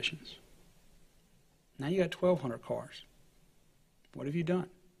subdivisions. Now you got 1,200 cars. What have you done?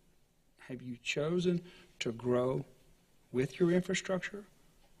 Have you chosen to grow with your infrastructure,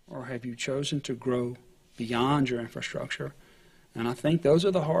 or have you chosen to grow beyond your infrastructure? And I think those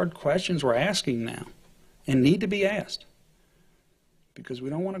are the hard questions we're asking now and need to be asked, because we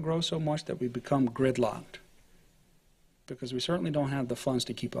don't want to grow so much that we become gridlocked, because we certainly don't have the funds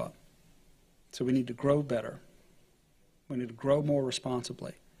to keep up. So we need to grow better. We need to grow more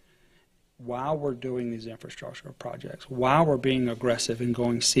responsibly while we're doing these infrastructure projects, while we're being aggressive and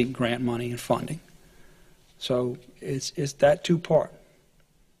going seek grant money and funding. So it's that 2-part.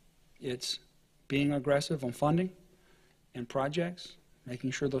 It's being aggressive on funding and projects,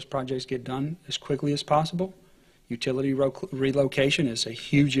 making sure those projects get done as quickly as possible. Utility relocation is a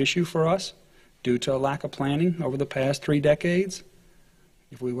huge issue for us due to a lack of planning over the past 3 decades.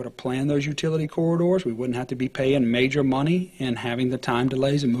 If we would have planned those utility corridors, we wouldn't have to be paying major money and having the time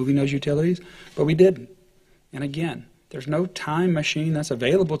delays in moving those utilities, but we didn't. And again, there's no time machine that's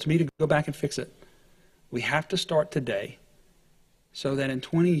available to me to go back and fix it. We have to start today so that in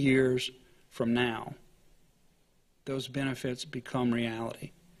 20 years from now, those benefits become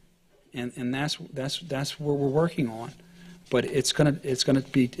reality. And that's what we're working on. But it's going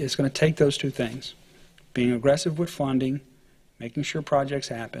to take those 2 things: being aggressive with funding, making sure projects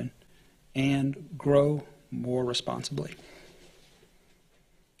happen, and grow more responsibly.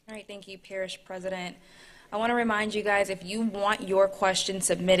 All right, thank you, Parish President. I want to remind you guys, if you want your question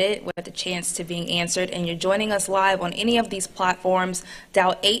submitted with a chance to being answered and you're joining us live on any of these platforms,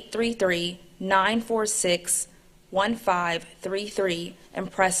 dial 833-946-1533 and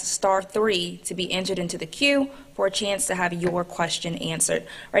press *3 to be entered into the queue for a chance to have your question answered.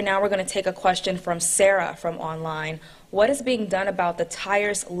 Right now we're going to take a question from Sarah from online. What is being done about the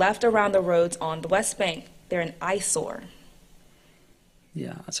tires left around the roads on the West Bank? They're an eyesore.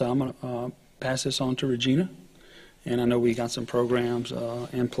 Yeah, so I'm going to pass this on to Regina, and I know we got some programs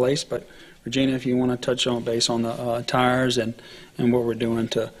in place, but Regina, if you want to touch on base on the tires and what we're doing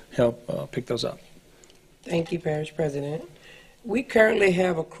to help pick those up. Thank you, Parish President. We currently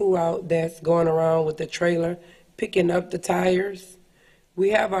have a crew out that's going around with the trailer picking up the tires.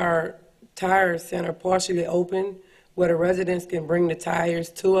 We have our tire center partially open where the residents can bring the tires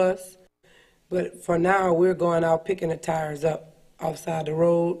to us, but for now we're going out picking the tires up outside the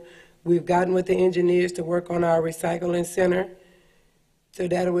road. We've gotten with the engineers to work on our recycling center, So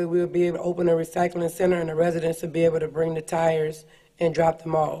that way we'll be able to open a recycling center and the residents will be able to bring the tires and drop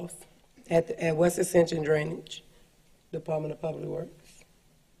them off at West Ascension Drainage, Department of Public Works.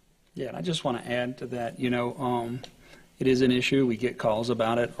 Yeah, and I just want to add to that, it is an issue. We get calls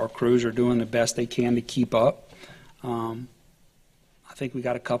about it. Our crews are doing the best they can to keep up. I think we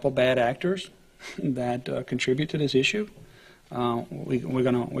got a couple bad actors that contribute to this issue. We're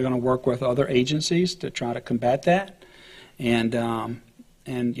gonna work with other agencies to try to combat that, and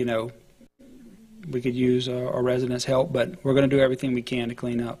we could use our residents' help, but we're going to do everything we can to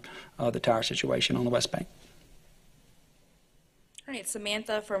clean up the tire situation on the West Bank. All right,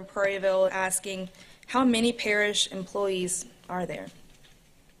 Samantha from Prairieville asking, how many parish employees are there?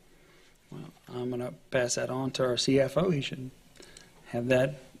 Well, I'm going to pass that on to our CFO. He should have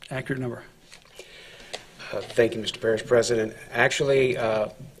that accurate number. Thank you, Mr. Parish President. Actually,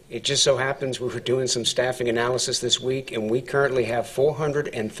 it just so happens we were doing some staffing analysis this week, and we currently have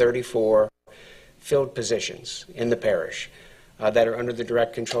 434 filled positions in the parish that are under the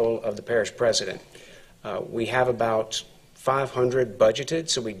direct control of the parish president. We have about 500 budgeted,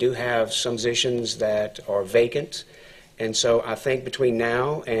 so we do have some positions that are vacant. And so I think between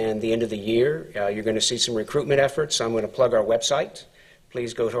now and the end of the year, you're going to see some recruitment efforts. I'm going to plug our website.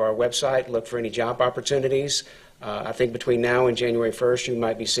 Please go to our website, look for any job opportunities. I think between now and January 1st, you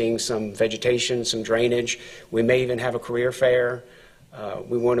might be seeing some vegetation, some drainage. We may even have a career fair.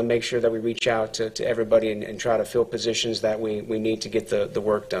 We want to make sure that we reach out to everybody and try to fill positions that we need to get the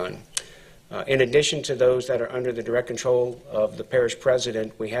work done. In addition to those that are under the direct control of the parish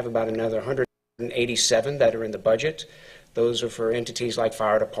president, we have about another 187 that are in the budget. Those are for entities like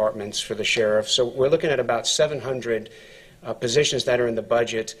fire departments, for the sheriff. So we're looking at about 700 positions that are in the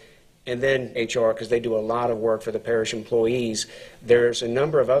budget. And then HR, because they do a lot of work for the parish employees. There's a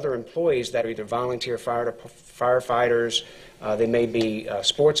number of other employees that are either volunteer firefighters, they may be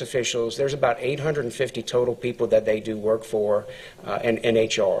sports officials. There's about 850 total people that they do work for in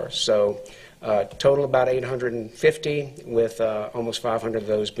HR. So total about 850, with almost 500 of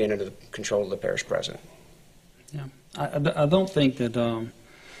those being under the control of the parish president. Yeah, I don't think that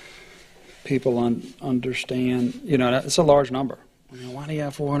people understand, it's a large number. I mean, why do you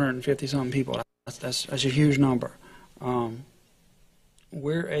have 450-something people? That's a huge number.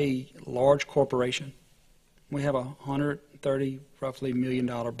 We're a large corporation. We have a roughly $130 million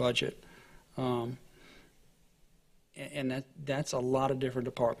budget, and that's a lot of different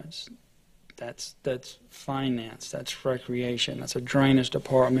departments. That's finance, that's recreation, that's a drainage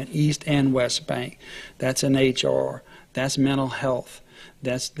department, East and West Bank. That's an HR, that's mental health,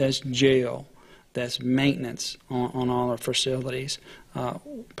 that's jail. That's maintenance on all our facilities.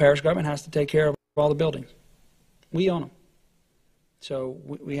 Parish government has to take care of all the buildings. We own them. So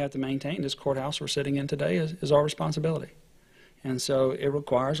we have to maintain this courthouse we're sitting in today is our responsibility. And so it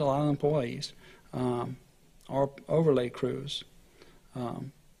requires a lot of employees. Our overlay crews, the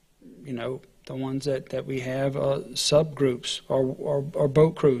ones that we have subgroups or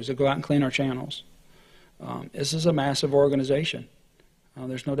boat crews that go out and clean our channels. This is a massive organization.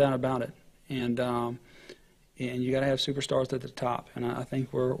 There's no doubt about it. And you got to have superstars at the top. And I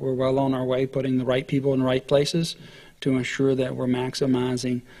think we're well on our way, putting the right people in the right places to ensure that we're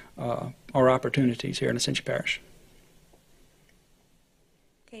maximizing our opportunities here in Ascension Parish.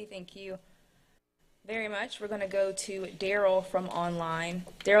 Okay, thank you very much. We're going to go to Daryl from online.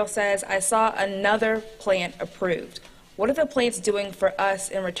 Daryl says, I saw another plant approved. What are the plants doing for us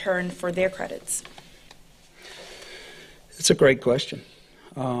in return for their credits? It's a great question.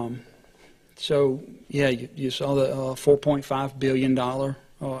 So, yeah, you saw the $4.5 billion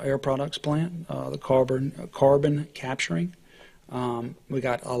air products plant, the carbon capturing. We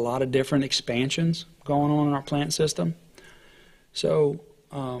got a lot of different expansions going on in our plant system. So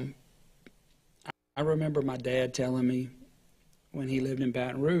I remember my dad telling me when he lived in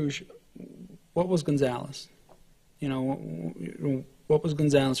Baton Rouge, what was Gonzales? What was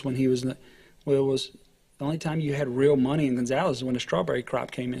Gonzales when he was, it was the only time you had real money in Gonzales is when the strawberry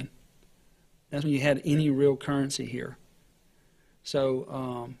crop came in. That's when you had any real currency here.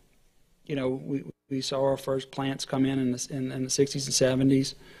 So, we saw our first plants come in the 60s and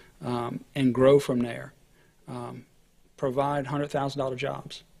 70s and grow from there, provide $100,000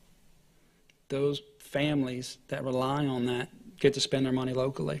 jobs. Those families that rely on that get to spend their money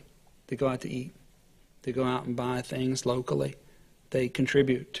locally. They go out to eat. They go out and buy things locally. They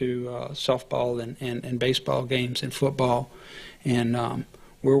contribute to softball and baseball games and football. And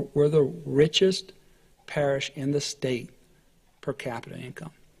we're the richest parish in the state per capita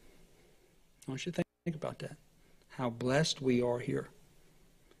income. I want you to think about that, how blessed we are here.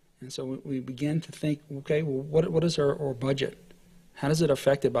 And so we begin to think, okay, well, what is our budget? How does it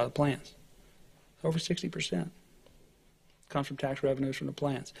affected by the plans? Over 60% comes from tax revenues from the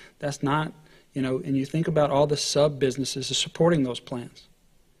plans. That's not, and you think about all the sub-businesses supporting those plans.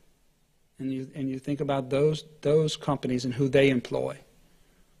 And you think about those companies and who they employ.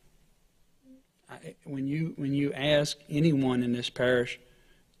 When you ask anyone in this parish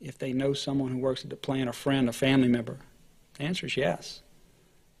if they know someone who works at the plant, a friend, a family member, the answer is yes.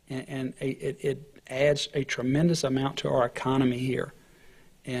 And it adds a tremendous amount to our economy here.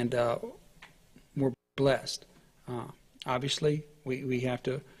 And we're blessed. Obviously, we have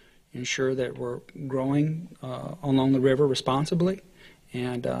to ensure that we're growing along the river responsibly.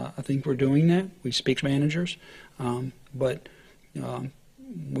 And I think we're doing that. We speak managers. But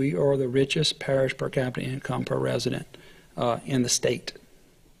we are the richest parish per capita income per resident in the state.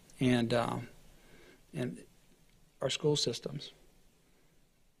 And our school systems,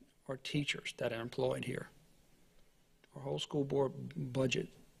 our teachers that are employed here, our whole school board budget.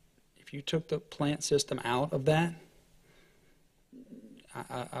 If you took the plant system out of that,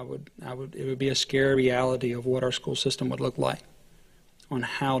 it would be a scary reality of what our school system would look like, on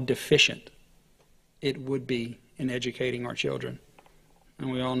how deficient it would be in educating our children.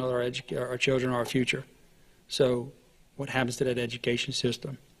 And we all know our children are our future. So what happens to that education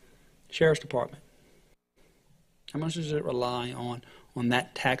system? Sheriff's Department. How much does it rely on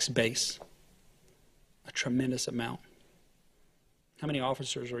that tax base? A tremendous amount. How many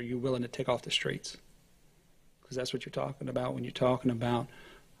officers are you willing to take off the streets? Because that's what you're talking about when you're talking about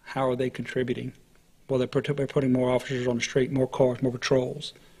how are they contributing. Well, they're putting more officers on the street, more cars, more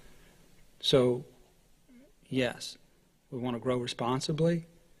patrols. So, yes, we want to grow responsibly,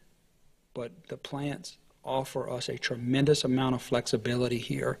 but the plants offer us a tremendous amount of flexibility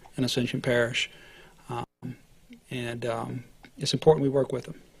here in Ascension Parish. And it's important we work with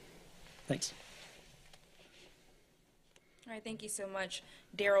them. Thanks. All right, thank you so much,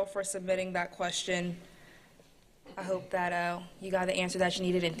 Daryl, for submitting that question. I hope that you got the answer that you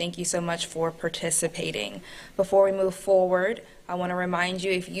needed, and thank you so much for participating. Before we move forward, I want to remind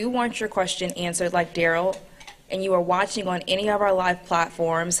you, if you want your question answered like Daryl, and you are watching on any of our live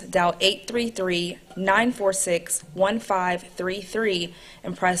platforms, dial 833-946-1533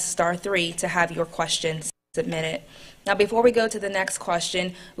 and press *3 to have your question submitted. Now, before we go to the next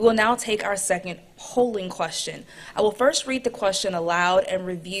question, we will now take our second polling question. I will first read the question aloud and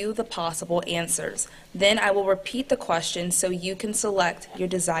review the possible answers. Then I will repeat the question so you can select your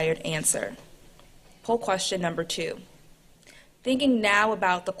desired answer. Poll question number 2. Thinking now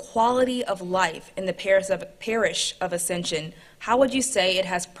about the quality of life in the parish of Ascension, how would you say it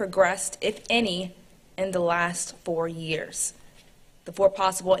has progressed, if any, in the last 4 years? The 4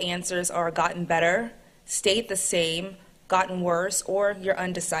 possible answers are gotten better, stayed the same, gotten worse, or you're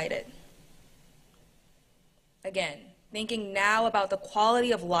undecided. Again, thinking now about the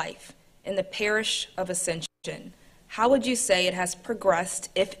quality of life in the parish of Ascension, how would you say it has progressed,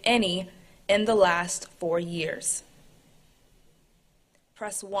 if any, in the last 4 years?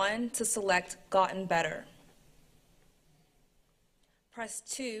 Press 1 to select gotten better. Press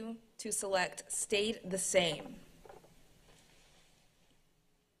 2 to select stayed the same.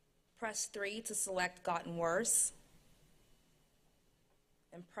 Press 3 to select gotten worse.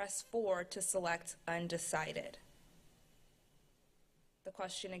 And press 4 to select undecided. The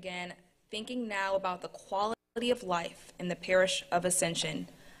question again, thinking now about the quality of life in the parish of Ascension,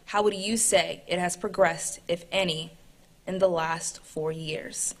 how would you say it has progressed, if any, in the last 4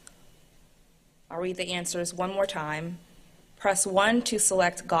 years? I'll read the answers one more time. Press 1 to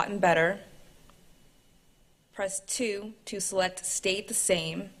select gotten better. Press 2 to select stayed the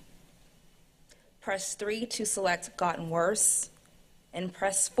same. Press 3 to select gotten worse, and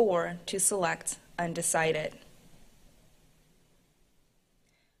press 4 to select undecided.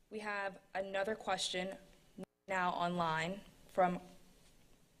 We have another question now online from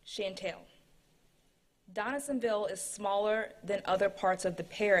Chantel. Donaldsonville is smaller than other parts of the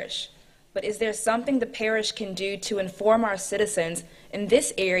parish, but is there something the parish can do to inform our citizens in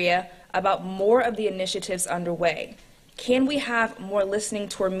this area about more of the initiatives underway? Can we have more listening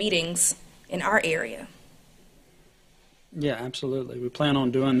tour meetings in our area? Yeah, absolutely. We plan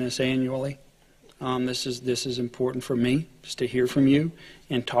on doing this annually. This is important for me, just to hear from you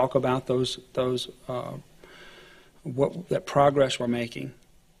and talk about that progress we're making.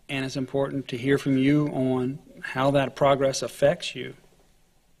 And it's important to hear from you on how that progress affects you.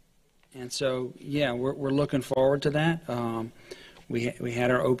 And so, yeah, we're looking forward to that. We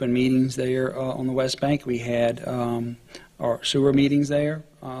had our open meetings there on the West Bank. We had our sewer meetings there,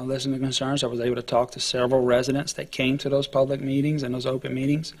 listening to concerns. I was able to talk to several residents that came to those public meetings and those open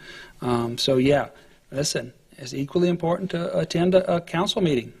meetings. So, yeah, listen, it's equally important to attend a council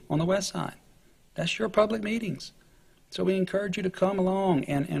meeting on the west side. That's your public meetings. So we encourage you to come along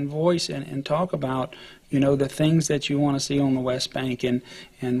and voice and talk about, the things that you want to see on the West Bank and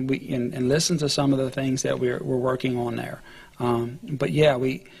listen to some of the things that we're working on there. But yeah,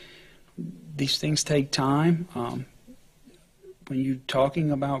 these things take time. When you're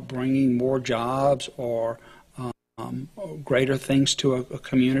talking about bringing more jobs or greater things to a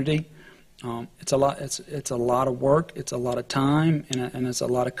community, it's a lot. It's a lot of work. It's a lot of time, and it's a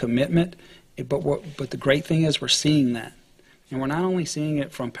lot of commitment. But the great thing is we're seeing that. And we're not only seeing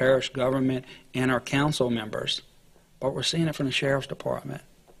it from parish government and our council members, but we're seeing it from the sheriff's department.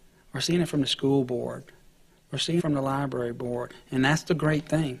 We're seeing it from the school board. We're seeing it from the library board. And that's the great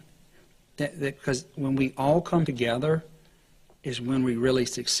thing. Because when we all come together is when we really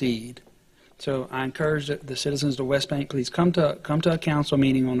succeed. So I encourage the citizens of the West Bank, please come to a council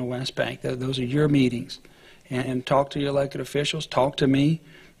meeting on the West Bank. Those are your meetings. And talk to your elected officials. Talk to me.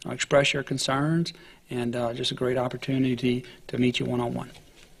 Express your concerns, and just a great opportunity to meet you one-on-one.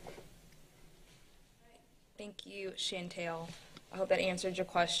 Thank you, Chantel. I hope that answered your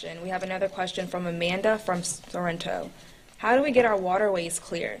question. We have another question from Amanda from Sorrento. How do we get our waterways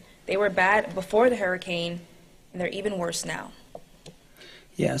clear? They were bad before the hurricane, and they're even worse now.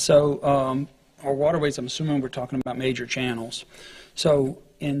 Yeah, so our waterways, I'm assuming we're talking about major channels. So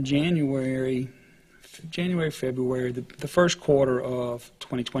in January, February, the first quarter of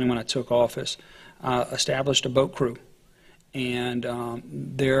 2020 when I took office, established a boat crew. And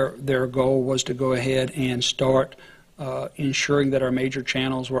their goal was to go ahead and start ensuring that our major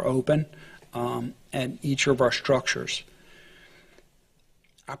channels were open at each of our structures.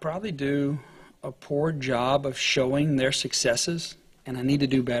 I probably do a poor job of showing their successes, and I need to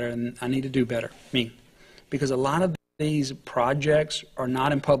do better, me. Because a lot of these projects are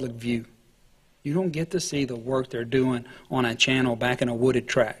not in public view. You don't get to see the work they're doing on a channel back in a wooded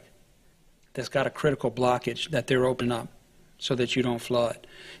track that's got a critical blockage that they're opening up so that you don't flood.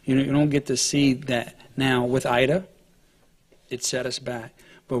 You don't get to see that. Now, with Ida, it set us back.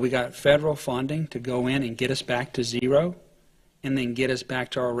 But we got federal funding to go in and get us back to zero and then get us back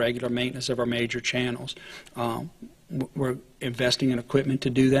to our regular maintenance of our major channels. We're investing in equipment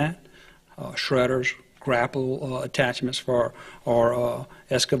to do that, shredders, grapple attachments for our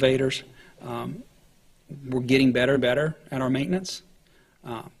excavators. We're getting better and better at our maintenance.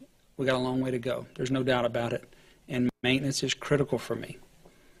 We got a long way to go. There's no doubt about it. And maintenance is critical for me.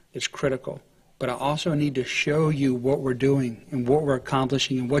 It's critical. But I also need to show you what we're doing and what we're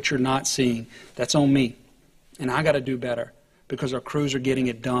accomplishing and what you're not seeing. That's on me. And I got to do better because our crews are getting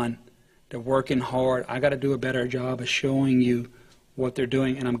it done. They're working hard. I got to do a better job of showing you what they're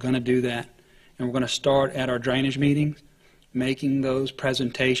doing, and I'm going to do that. And we're going to start at our drainage meetings, making those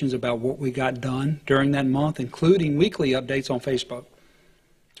presentations about what we got done during that month, including weekly updates on Facebook.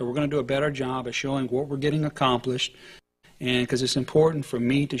 So we're going to do a better job of showing what we're getting accomplished, and because it's important for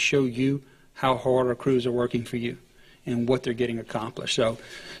me to show you how hard our crews are working for you and what they're getting accomplished. So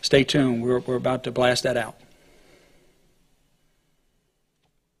stay tuned. We're about to blast that out.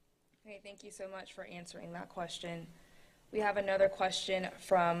 Okay, thank you so much for answering that question. We have another question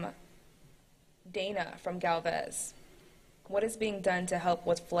from Dana from Galvez. What is being done to help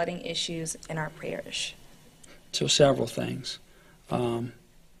with flooding issues in our parish? So several things. I'm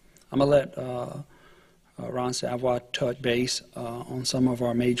going to let Ron Savoy touch base on some of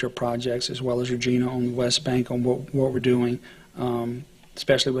our major projects, as well as Regina on the West Bank on what we're doing,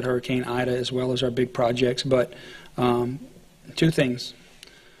 especially with Hurricane Ida, as well as our big projects. But two things.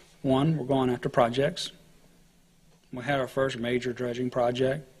 One, we're going after projects. We had our first major dredging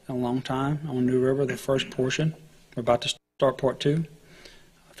project in a long time on New River, the first portion. We're about to start part two.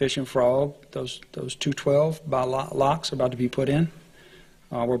 Fish and Frog, those 212 by locks are about to be put in.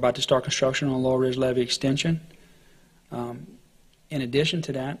 We're about to start construction on Lower Ridge Levee Extension. In addition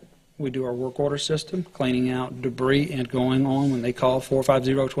to that, we do our work order system, cleaning out debris and going on when they call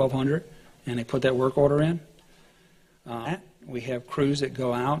 450-1200, and they put that work order in. We have crews that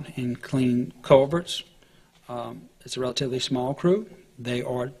go out and clean culverts. It's a relatively small crew. They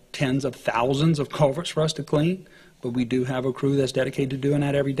are tens of thousands of culverts for us to clean, but we do have a crew that's dedicated to doing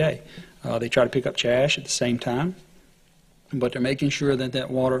that every day. They try to pick up trash at the same time, but they're making sure that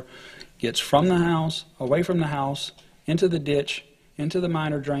that water gets from the house, away from the house, into the ditch, into the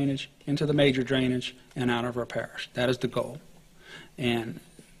minor drainage, into the major drainage, and out of our parish. That is the goal. And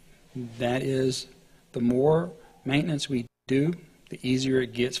that is, the more maintenance we do, the easier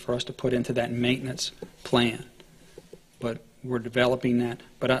it gets for us to put into that maintenance plan. But we're developing that.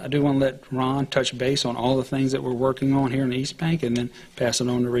 But I do want to let Ron touch base on all the things that we're working on here in the East Bank, and then pass it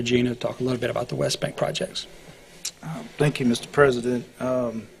on to Regina to talk a little bit about the West Bank projects. Thank you, Mr. President.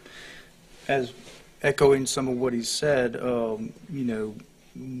 As echoing some of what he said,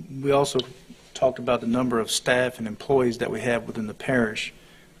 we also talked about the number of staff and employees that we have within the parish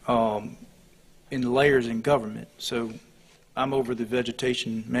in the layers in government. So I'm over the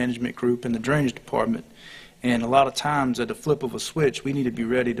vegetation management group and the drainage department, and a lot of times at the flip of a switch, we need to be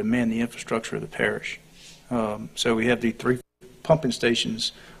ready to man the infrastructure of the parish. So we have the 3 pumping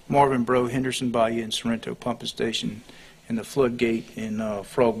stations, Marvin Bro, Henderson Bayou, and Sorrento pumping station, and the floodgate in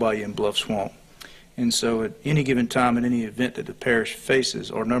Frog Bayou and Bluff Swamp. And so at any given time, in any event that the parish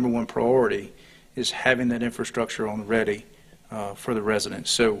faces, our number 1 priority is having that infrastructure on ready for the residents.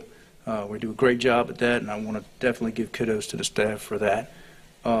 So we do a great job at that, and I want to definitely give kudos to the staff for that.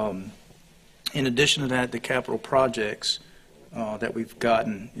 In addition to that, the capital projects that we've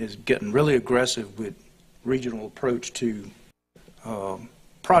gotten is getting really aggressive with regional approach to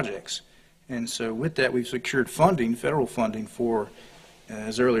projects. And so with that, we've secured funding, federal funding for,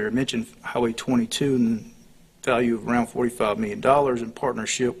 as earlier mentioned, Highway 22 in the value of around $45 million in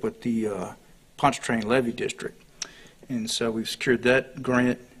partnership with the Pontchartrain Levee District. And so we've secured that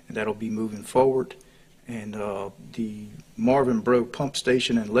grant, and that'll be moving forward. And the Marvin Bro pump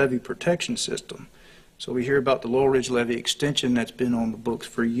station and levee protection system. So we hear about the Laurel Ridge Levee extension that's been on the books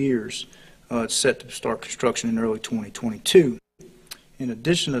for years. It's set to start construction in early 2022. In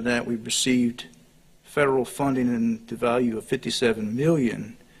addition to that, we've received federal funding in the value of $57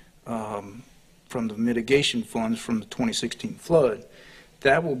 million from the mitigation funds from the 2016 flood.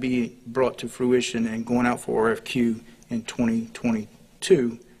 That will be brought to fruition and going out for RFQ in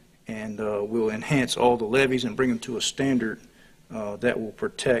 2022, and will enhance all the levees and bring them to a standard that will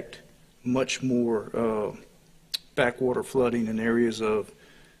protect much more backwater flooding in areas of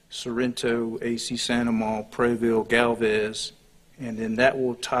Sorrento, AC Sandoval, Prayville, Galvez, and then that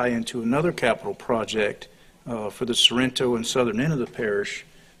will tie into another capital project for the Sorrento and southern end of the parish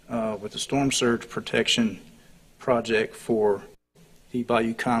with the storm surge protection project for the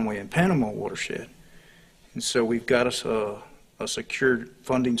Bayou Conway and Panama watershed. And so we've got us a secured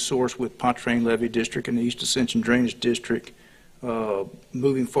funding source with Pontchartrain Levee District and the East Ascension Drainage District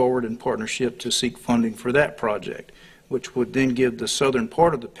moving forward in partnership to seek funding for that project, which would then give the southern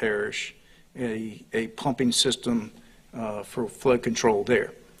part of the parish a pumping system for flood control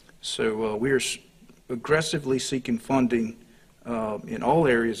there. So we are aggressively seeking funding in all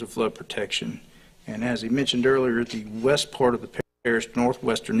areas of flood protection. And as he mentioned earlier, the west part of the parish,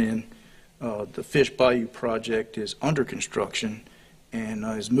 northwestern end, the Fish Bayou project is under construction and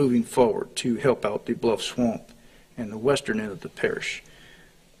is moving forward to help out the Bluff Swamp and the western end of the parish.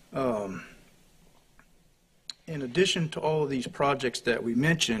 In addition to all of these projects that we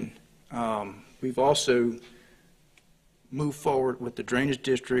mentioned, we've also moved forward with the Drainage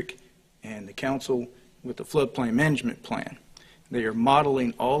District and the Council with the Floodplain Management Plan. They are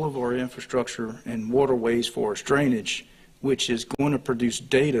modeling all of our infrastructure and waterways for its drainage, which is going to produce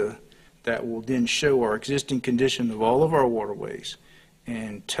data that will then show our existing condition of all of our waterways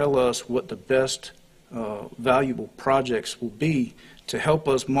and tell us what the best valuable projects will be to help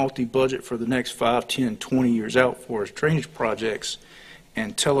us multi-budget for the next 5, 10, 20 years out for its drainage projects,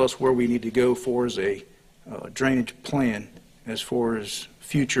 and tell us where we need to go for as a drainage plan as far as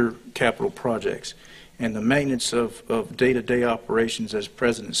future capital projects. And the maintenance of day-to-day operations, as the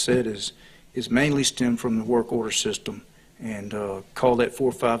President said, is mainly stemmed from the work order system. And call that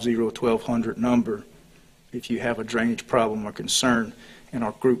 450-1200 number if you have a drainage problem or concern, and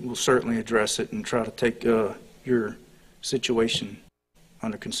our group will certainly address it and try to take your situation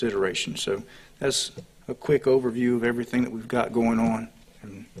under consideration. So that's a quick overview of everything that we've got going on,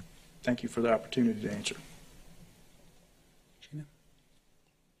 and thank you for the opportunity to answer.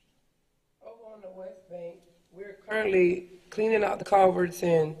 Over on the West Bank, we're currently cleaning out the culverts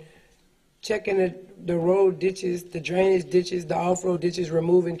and checking the road ditches, the drainage ditches, the off-road ditches,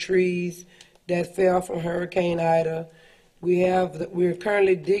 removing trees that fell from Hurricane Ida. We're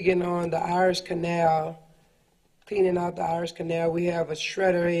currently digging on the Irish Canal, cleaning out the Irish Canal. We have a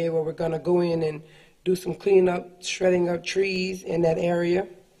shredder area where we're going to go in and do some cleanup, shredding up trees in that area.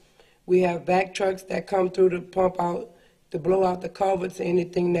 We have back trucks that come through to pump out, to blow out the culverts,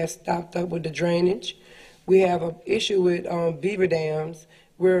 anything that's stopped up with the drainage. We have an issue with beaver dams.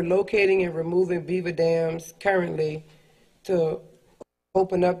 We're locating and removing beaver dams currently to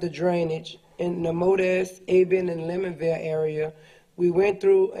open up the drainage in the Modes, Aben, and Lemonville area. We went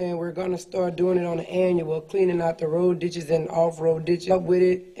through and we're going to start doing it on an annual, cleaning out the road ditches and off-road ditches up with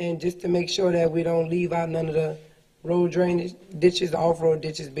it, and just to make sure that we don't leave out none of the road drainage ditches, off-road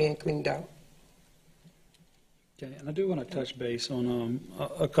ditches being cleaned out. Okay, and I do want to touch base on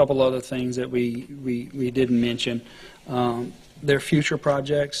a couple other things that we didn't mention. Their future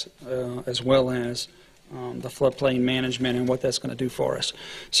projects, as well as the floodplain management and what that's going to do for us.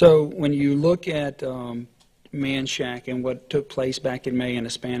 So when you look at Man Shack and what took place back in May in the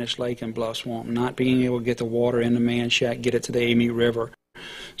Spanish Lake and Bluff Swamp, not being able to get the water into Man Shack, get it to the Amite River.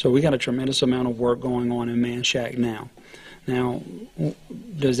 So we got a tremendous amount of work going on in Man Shack now. Now,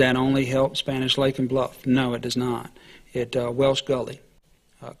 does that only help Spanish Lake and Bluff? No, it does not. Welsh Gully,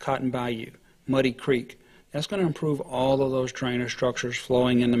 Cotton Bayou, Muddy Creek, that's going to improve all of those drainage structures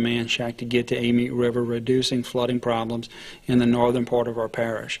flowing into Man Shack to get to Amite River, reducing flooding problems in the northern part of our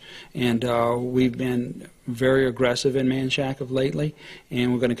parish. And we've been very aggressive in Man Shack of lately,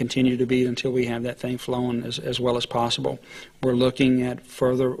 and we're going to continue to be until we have that thing flowing as well as possible. We're looking at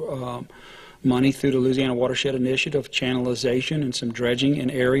further money through the Louisiana Watershed Initiative, channelization and some dredging in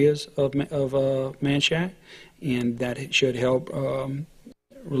areas of Man Shack, and that should help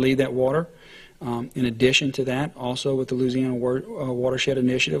relieve that water. In addition to that, also with the Louisiana Watershed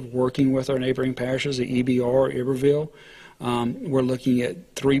Initiative, working with our neighboring parishes, the EBR, Iberville, we're looking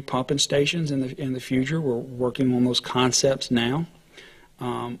at 3 pumping stations in the future. We're working on those concepts now.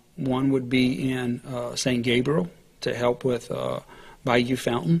 One would be in St. Gabriel to help with Bayou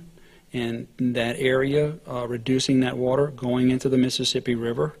Fountain, and in that area, reducing that water going into the Mississippi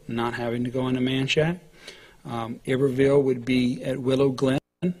River, not having to go into Man Shack. Iberville would be at Willow Glen,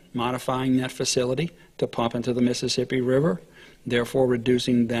 modifying that facility to pump into the Mississippi River, therefore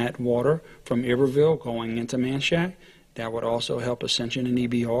reducing that water from Iberville going into Man Shack. That would also help Ascension and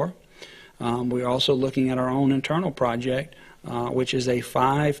EBR. We're also looking at our own internal project, which is a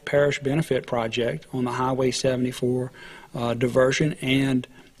 5 parish benefit project on the Highway 74 diversion and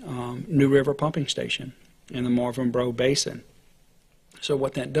New River pumping station in the Marvin Bro Basin. So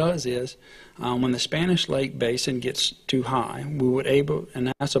what that does is, when the Spanish Lake Basin gets too high, we would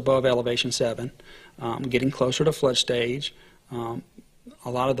and that's above elevation 7, getting closer to flood stage. A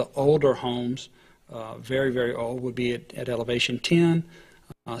lot of the older homes, very, very old, would be at elevation 10.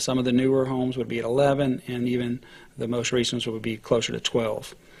 Some of the newer homes would be at 11, and even the most recent ones would be closer to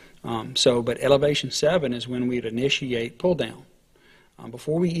 12. But elevation 7 is when we'd initiate pull down.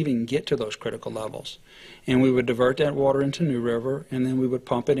 Before we even get to those critical levels. And we would divert that water into New River, and then we would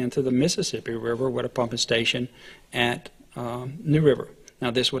pump it into the Mississippi River with a pumping station at New River.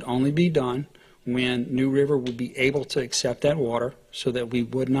 Now, this would only be done when New River would be able to accept that water so that we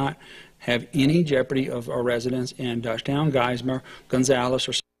would not have any jeopardy of our residents in Dutchtown, Geismar, Gonzales,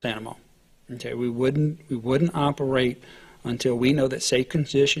 or Sanamo. Okay, we wouldn't operate until we know that safe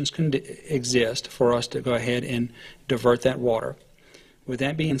conditions can exist for us to go ahead and divert that water. With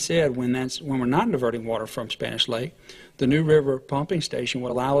that being said, when we're not diverting water from Spanish Lake, the New River pumping station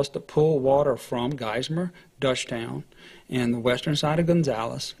will allow us to pull water from Geismar, Dutchtown, and the western side of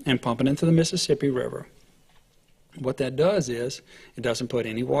Gonzales and pump it into the Mississippi River. What that does is it doesn't put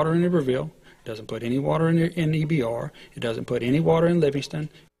any water in Iberville, it doesn't put any water in EBR, it doesn't put any water in Livingston,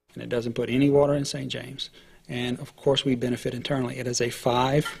 and it doesn't put any water in St. James. And of course we benefit internally. It is a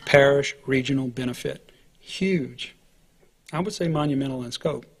 5 parish regional benefit. Huge. I would say monumental in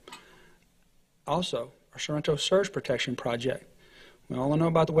scope. Also, our Sorrento Surge Protection Project. We all know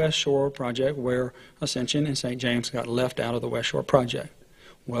about the West Shore Project, where Ascension and St. James got left out of the West Shore Project.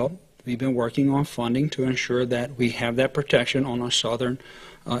 Well, we've been working on funding to ensure that we have that protection on our southern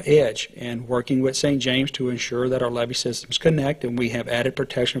edge, and working with St. James to ensure that our levee systems connect, and we have added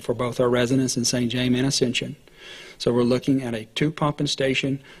protection for both our residents in St. James and Ascension. So we're looking at a 2 pumping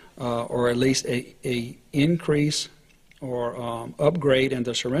station, or at least a increase or upgrade in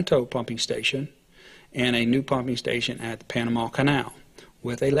the Sorrento pumping station, and a new pumping station at the Panama Canal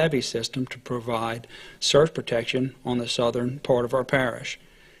with a levee system to provide surge protection on the southern part of our parish.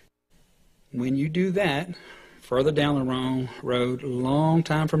 When you do that, further down the road, a long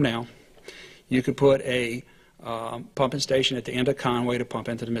time from now, you could put a pumping station at the end of Conway to pump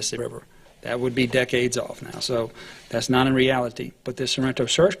into the Mississippi River. That would be decades off now, so that's not in reality. But this Sorrento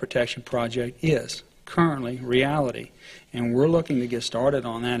Surge Protection Project is currently reality, and we're looking to get started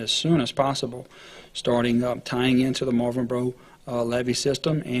on that as soon as possible, starting tying into the Marvin Bro levee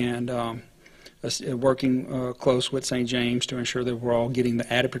system, and working close with St. James to ensure that we're all getting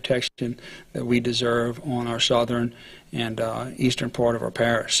the added protection that we deserve on our southern and eastern part of our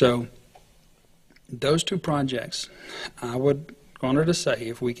parish. So those 2 projects, I would honor to say,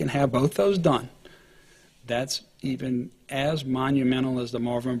 if we can have both those done, that's even as monumental as the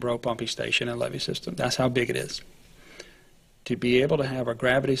Marvin Bro pumping station and levee system. That's how big it is. To be able to have a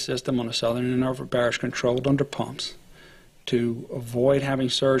gravity system on the southern end of our parish controlled under pumps, to avoid having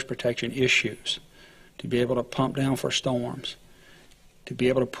surge protection issues, to be able to pump down for storms, to be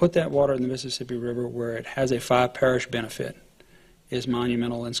able to put that water in the Mississippi River where it has a 5-parish benefit is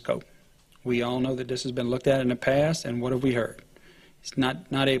monumental in scope. We all know that this has been looked at in the past, and what have we heard? It's not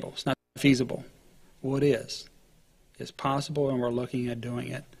able, it's not feasible. Well, it is. It's possible, and we're looking at doing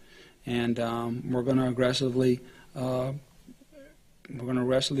it. And we're going to aggressively go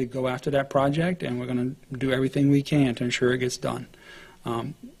after that project, and we're going to do everything we can to ensure it gets done.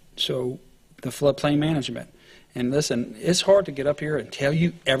 So the floodplain management. And listen, it's hard to get up here and tell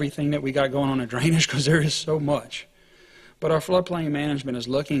you everything that we got going on in drainage because there is so much. But our floodplain management is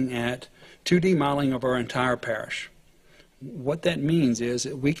looking at 2D modeling of our entire parish. What that means is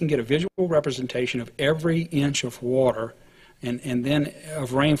that we can get a visual representation of every inch of water and then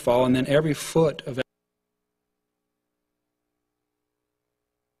of rainfall, and then every foot of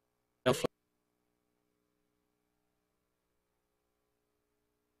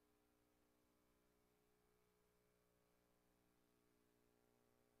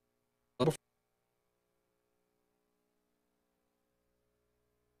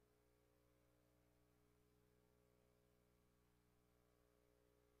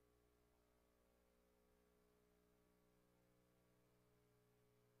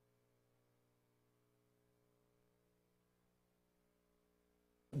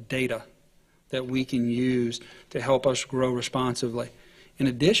data that we can use to help us grow responsively. In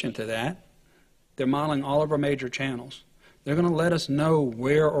addition to that, they're modeling all of our major channels. They're going to let us know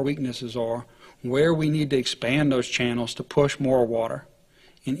where our weaknesses are, where we need to expand those channels to push more water.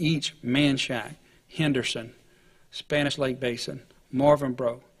 In each Manchac, Henderson, Spanish Lake Basin, Marvin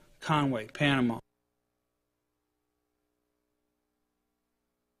Bro, Conway, Panama,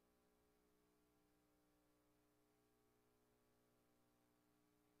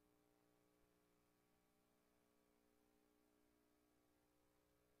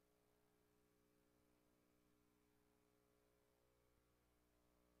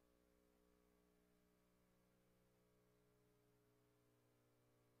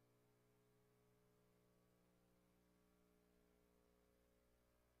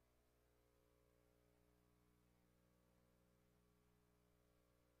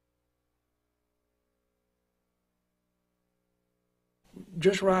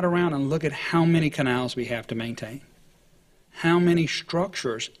 just ride around and look at how many canals we have to maintain. How many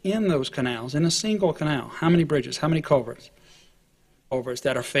structures in those canals, in a single canal, how many bridges, how many culverts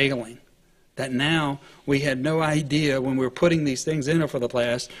that are failing, that now we had no idea when we were putting these things in there for the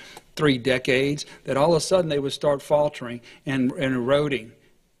last 3 decades, that all of a sudden they would start faltering and eroding.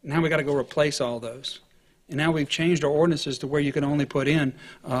 Now we got to go replace all those. And now we've changed our ordinances to where you can only put in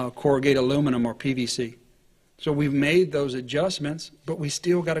corrugated aluminum or PVC. So we've made those adjustments, but we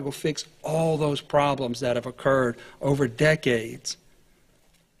still got to go fix all those problems that have occurred over decades.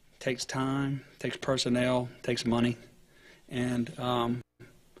 It takes time, takes personnel, takes money, and I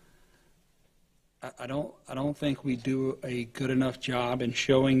don't think we do a good enough job in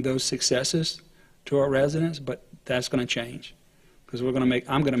showing those successes to our residents, but that's going to change because I'm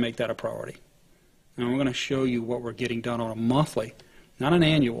going to make that a priority, and we're going to show you what we're getting done on a monthly, not an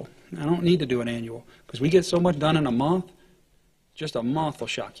annual. I don't need to do an annual because we get so much done in a month, just a month will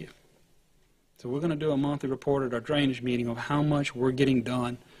shock you. So we're going to do a monthly report at our drainage meeting of how much we're getting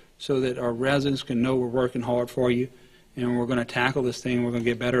done so that our residents can know we're working hard for you, and we're going to tackle this thing and we're going to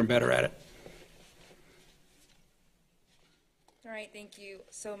get better and better at it. All right, thank you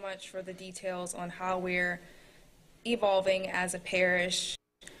so much for the details on how we're evolving as a parish.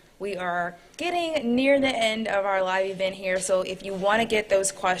 We are getting near the end of our live event here, so if you want to get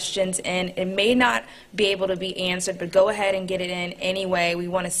those questions in, it may not be able to be answered, but go ahead and get it in anyway. We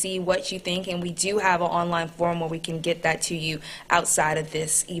want to see what you think, and we do have an online forum where we can get that to you outside of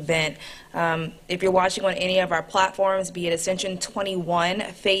this event. If you're watching on any of our platforms, be it Ascension 21,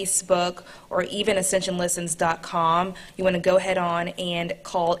 Facebook, or even ascensionlistens.com, you want to go ahead on and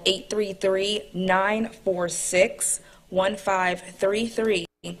call 833-946-1533.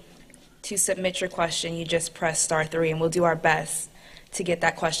 To submit your question. You just press *3, and we'll do our best to get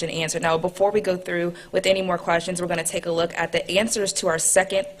that question answered. Now, before we go through with any more questions, we're going to take a look at the answers to our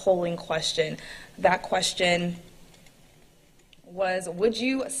second polling question. That question was, would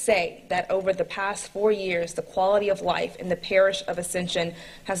you say that over the past 4 years, the quality of life in the parish of Ascension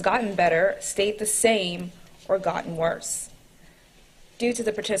has gotten better, stayed the same, or gotten worse? Due to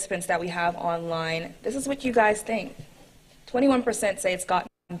the participants that we have online, this is what you guys think. 21% say it's gotten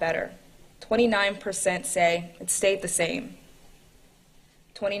better. 29% say it stayed the same.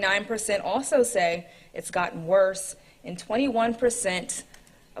 29% also say it's gotten worse, and 21%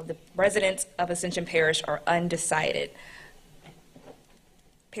 of the residents of Ascension Parish are undecided.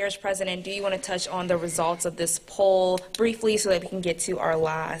 Parish President, do you want to touch on the results of this poll briefly so that we can get to our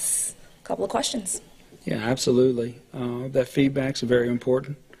last couple of questions? Yeah, absolutely. That feedback's very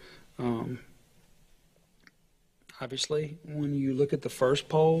important. Obviously, when you look at the first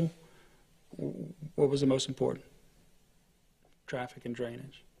poll, what was the most important? Traffic and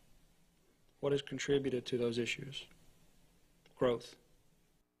drainage. What has contributed to those issues? Growth.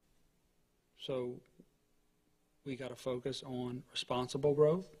 So we got to focus on responsible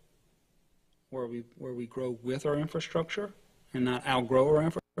growth, where we grow with our infrastructure and not outgrow our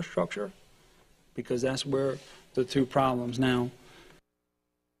infrastructure, because that's where the two problems now.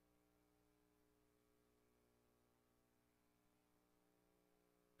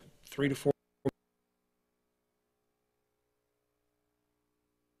 Three to four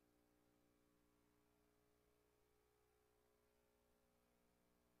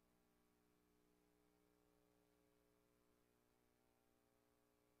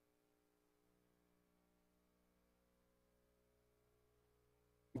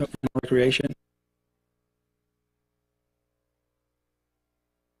recreation.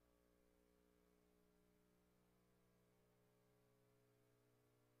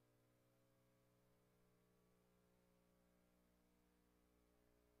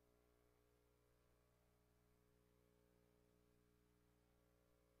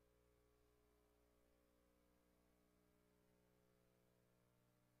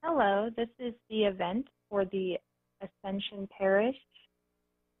 Hello, this is the event for the Ascension Parish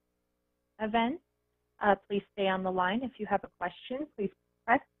event. Please stay on the line. If you have a question, please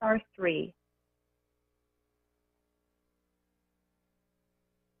press *3.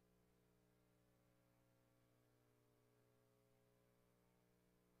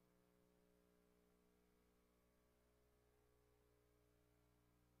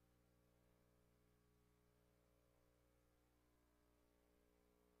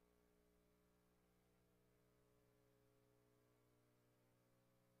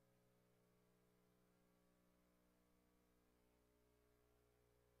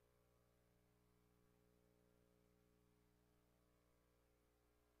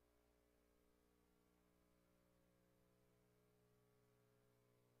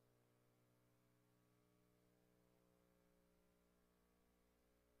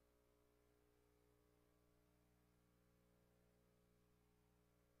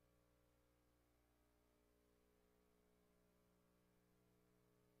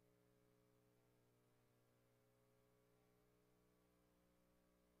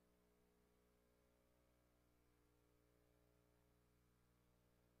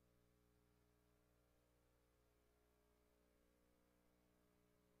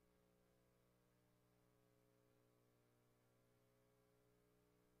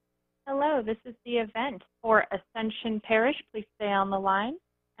 Hello, this is the event for Ascension Parish. Please stay on the line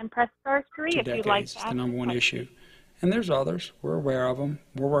and press *3 if you'd like to ask. It's the number one issue. And there's others. We're aware of them.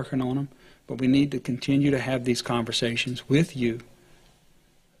 We're working on them. But we need to continue to have these conversations with you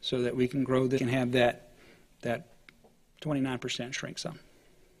so that we can grow this and have that 29% shrink some.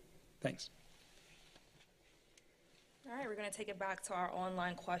 Thanks. All right, we're going to take it back to our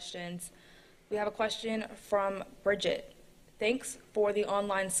online questions. We have a question from Bridget. Thanks for the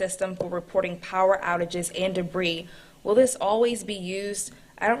online system for reporting power outages and debris. Will this always be used?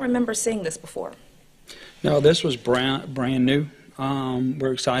 I don't remember seeing this before. No, this was brand new.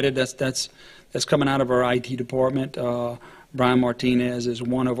 We're excited. That's coming out of our IT department. Brian Martinez is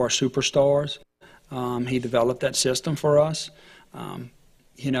one of our superstars. He developed that system for us.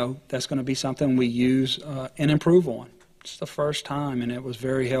 That's going to be something we use and improve on. It's the first time, and it was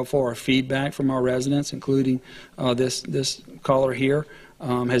very helpful. Our feedback from our residents, including this caller here,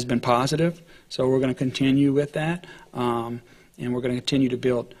 has been positive. So we're going to continue with that, and we're going to continue to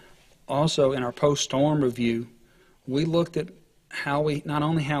build. Also, in our post-storm review, we looked at not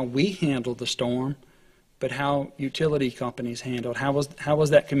only how we handled the storm, but how utility companies handled. How was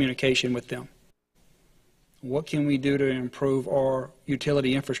that communication with them? What can we do to improve our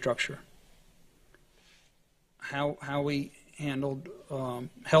utility infrastructure? How we handled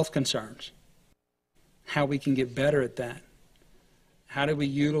health concerns, how we can get better at that. How do we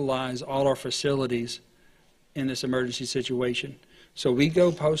utilize all our facilities in this emergency situation? So we go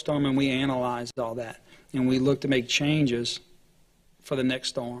post-storm and we analyze all that, and we look to make changes for the next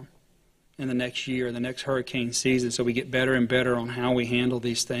storm, in the next year, the next hurricane season, so we get better and better on how we handle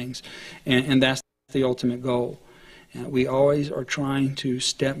these things. And that's the ultimate goal. And we always are trying to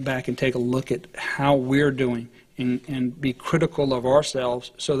step back and take a look at how we're doing and be critical of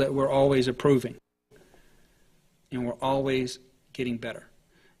ourselves so that we're always improving and we're always getting better.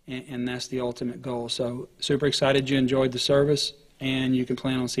 And that's the ultimate goal. So super excited you enjoyed the service. and you can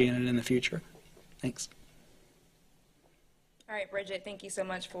plan on seeing it in the future. Thanks. All right, Bridget, thank you so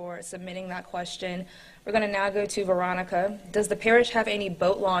much for submitting that question. We're going to now go to Veronica. Does the parish have any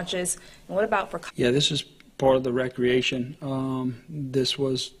boat launches, and what about for... Yeah, this is part of the recreation. This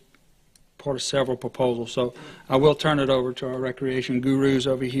was part of several proposals, so I will turn it over to our recreation gurus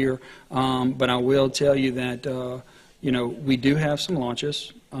over here, but I will tell you that, we do have some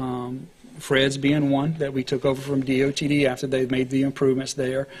launches. Fred's being one that we took over from DOTD after they've made the improvements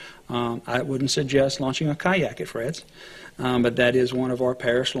there. I wouldn't suggest launching a kayak at Fred's. But that is one of our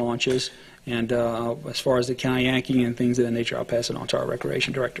parish launches. And as far as the kayaking and things of that nature, I'll pass it on to our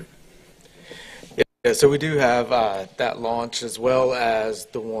recreation director. Yeah, so we do have that launch, as well as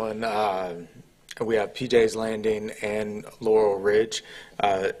the one we have PJ's Landing and Laurel Ridge.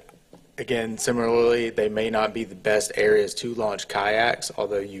 Again, similarly, they may not be the best areas to launch kayaks,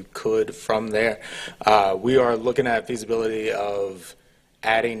 although you could from there. We are looking at feasibility of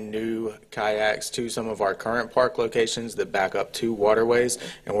adding new kayaks to some of our current park locations that back up to waterways,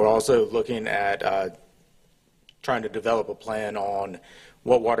 and we're also looking at trying to develop a plan on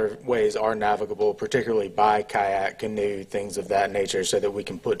what waterways are navigable, particularly by kayak, canoe, things of that nature, so that we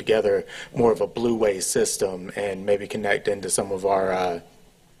can put together more of a blueway system and maybe connect into some of our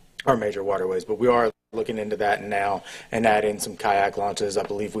major waterways. But we are looking into that now and adding some kayak launches. I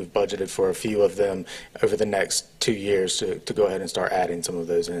believe we've budgeted for a few of them over the next 2 years to go ahead and start adding some of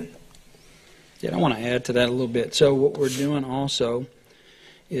those in. Yeah, I want to add to that a little bit. So what we're doing also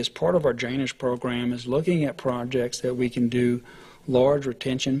is part of our drainage program is looking at projects that we can do large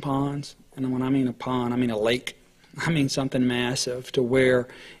retention ponds. And when I mean a pond, I mean a lake. I mean something massive to where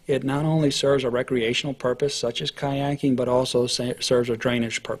it not only serves a recreational purpose such as kayaking, but also serves a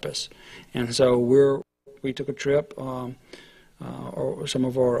drainage purpose. And so we took a trip, or some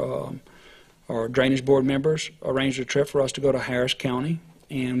of our drainage board members arranged a trip for us to go to Harris County,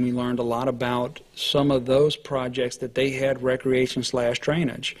 and we learned a lot about some of those projects that they had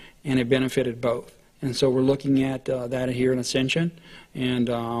recreation/drainage, and it benefited both. And so we're looking at that here in Ascension, and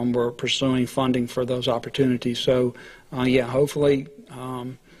we're pursuing funding for those opportunities. So, yeah, hopefully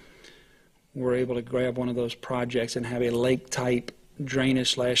we're able to grab one of those projects and have a lake-type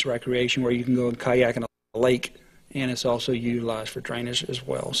drainage/recreation where you can go and kayak in a lake, and it's also utilized for drainage as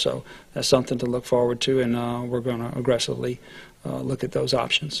well. So that's something to look forward to, and we're going to aggressively look at those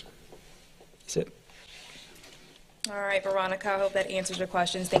options. That's it. All right, Veronica, I hope that answers your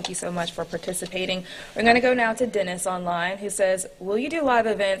questions. Thank you so much for participating. We're going to go now to Dennis online, who says, will you do live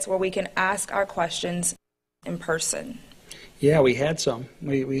events where we can ask our questions in person? Yeah, we had some.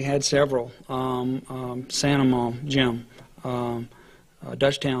 We had several. Santa Mom Gym,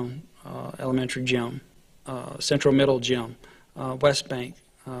 Dutchtown Elementary Gym, Central Middle Gym, West Bank,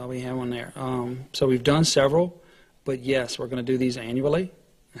 we have one there. So we've done several, but yes, we're going to do these annually.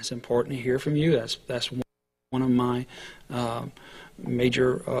 It's important to hear from you. That's one of my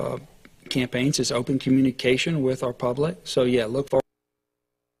major campaigns is open communication with our public. So yeah, look forward.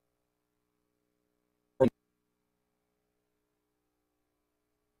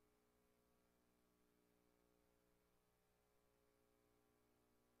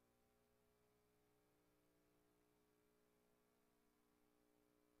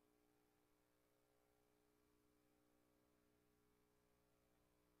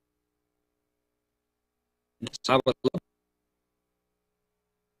 I would love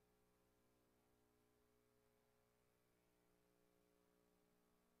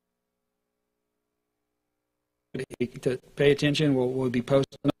to pay attention. We'll be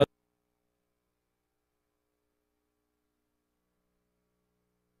posting.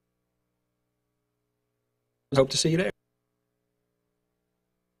 Hope to see you there.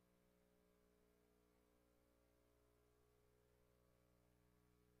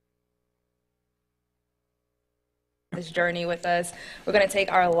 This journey with us. We're going to take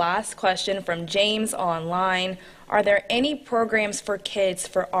our last question from James online. Are there any programs for kids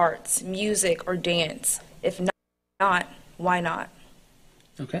for arts, music, or dance? If not, why not?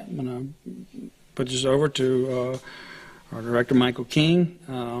 Okay, I'm going to put this over to our director, Michael King.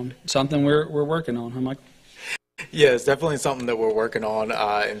 Something we're working on, huh, Michael? Yeah, it's definitely something that we're working on.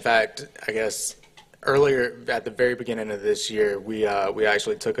 In fact, I guess earlier at the very beginning of this year, we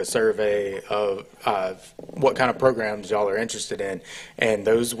actually took a survey of what kind of programs y'all are interested in, and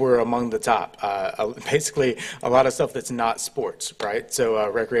those were among the top. Basically, a lot of stuff that's not sports, right?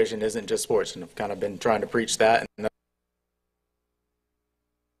 So recreation isn't just sports, and I've kind of been trying to preach that. And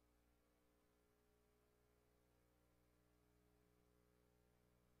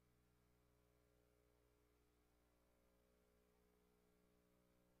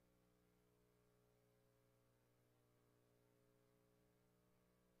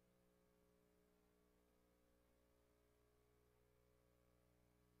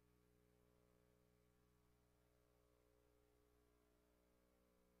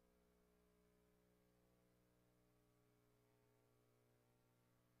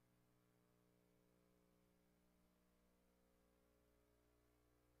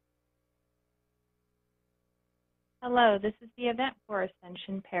Hello, this is the event for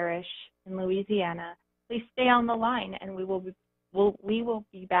Ascension Parish in Louisiana. Please stay on the line and we will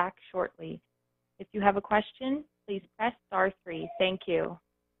be back shortly. If you have a question, please press *3. Thank you.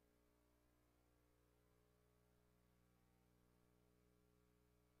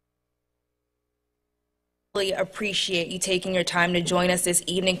 Really appreciate you taking your time to join us this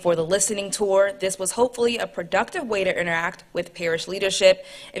evening for the listening tour. This was hopefully a productive way to interact with parish leadership.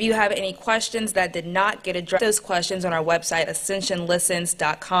 If you have any questions that did not get addressed, those questions on our website,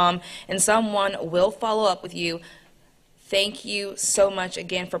 ascensionlistens.com, and someone will follow up with you. Thank you so much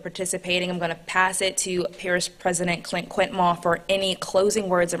again for participating. I'm going to pass it to Parish President Clint Quintmaw for any closing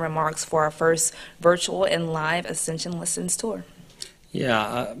words and remarks for our first virtual and live Ascension Listens tour.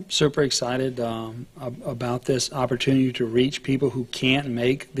 Yeah, I'm super excited about this opportunity to reach people who can't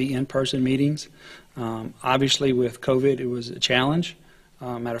make the in-person meetings. Obviously, with COVID, it was a challenge.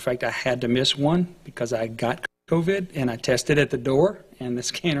 Matter of fact, I had to miss one because I got COVID and I tested at the door and the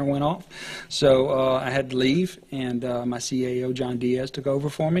scanner went off. So I had to leave, and my CAO, John Diaz, took over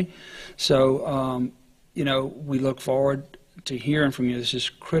for me. So, you know, we look forward to hearing from you. This is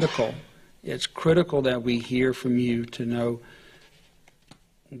critical. It's critical that we hear from you to know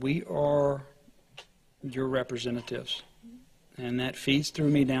we are your representatives, and that feeds through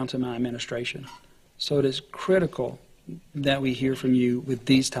me down to my administration. So it is critical that we hear from you with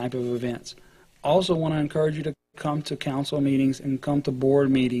these type of events. Also want to encourage you to come to council meetings and come to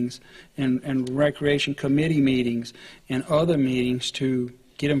board meetings and recreation committee meetings and other meetings to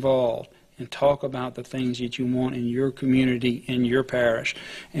get involved and talk about the things that you want in your community, in your parish.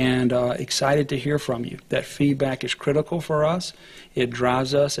 And excited to hear from you. That feedback is critical for us. It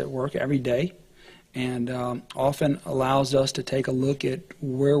drives us at work every day, and often allows us to take a look at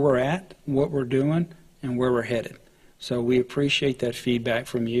where we're at, what we're doing, and where we're headed. So we appreciate that feedback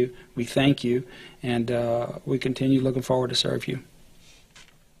from you. We thank you, and we continue looking forward to serve you.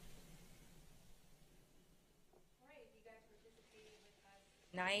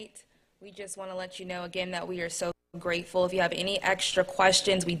 Tonight, we just want to let you know again that we are so grateful. If you have any extra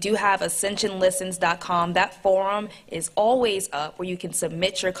questions, we do have ascensionlistens.com. That forum is always up where you can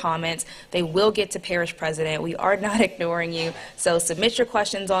submit your comments. They will get to Parish President. We are not ignoring you. So submit your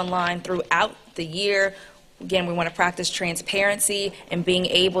questions online throughout the year. Again, we want to practice transparency and being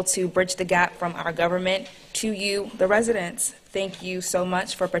able to bridge the gap from our government to you, the residents. Thank you so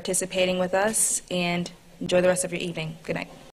much for participating with us, and enjoy the rest of your evening. Good night.